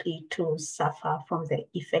likely to suffer from the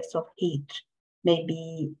effects of heat.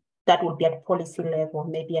 Maybe that would be at policy level,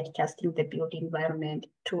 maybe adjusting the built environment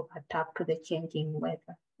to adapt to the changing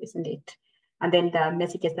weather, isn't it? And then the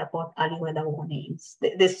messages about early weather warnings.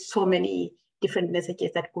 There's so many different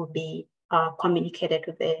messages that could be communicated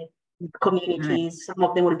to the communities. Some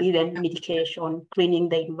of them will be then mitigation, cleaning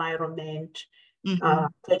the environment,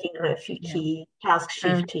 taking refugee, task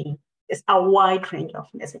shifting. It's a wide range of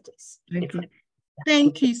messages.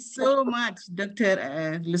 Thank you so much,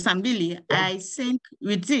 Dr. Lusambili. I think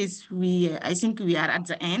with this, I think we are at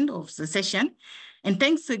the end of the session. And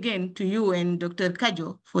thanks again to you and Dr.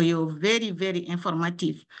 Kadio for your very, very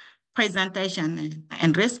informative presentation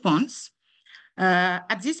and response.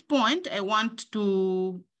 At this point, I want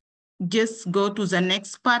to just go to the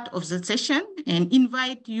next part of the session and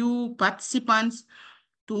invite you participants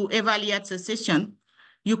to evaluate the session.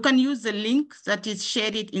 You can use the link that is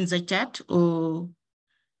shared in the chat or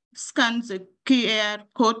scan the QR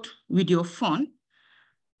code with your phone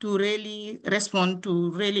to really respond,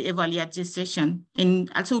 to really evaluate this session.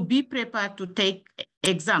 And also be prepared to take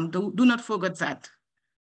exam. Do not forget that,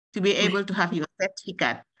 to be able to have your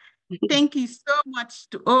certificate. Thank you so much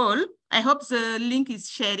to all. I hope the link is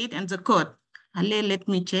shared and the code. Ale, let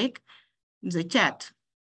me check the chat.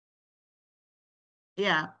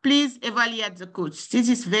 Yeah, please evaluate the codes. This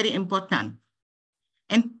is very important.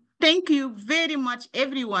 And thank you very much,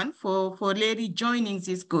 everyone, for really joining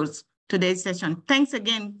this course, today's session. Thanks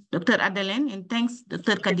again, Dr. Adelaide, and thanks,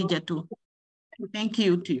 Dr. Kadidiatou. Thank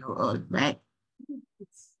you to you all. Bye.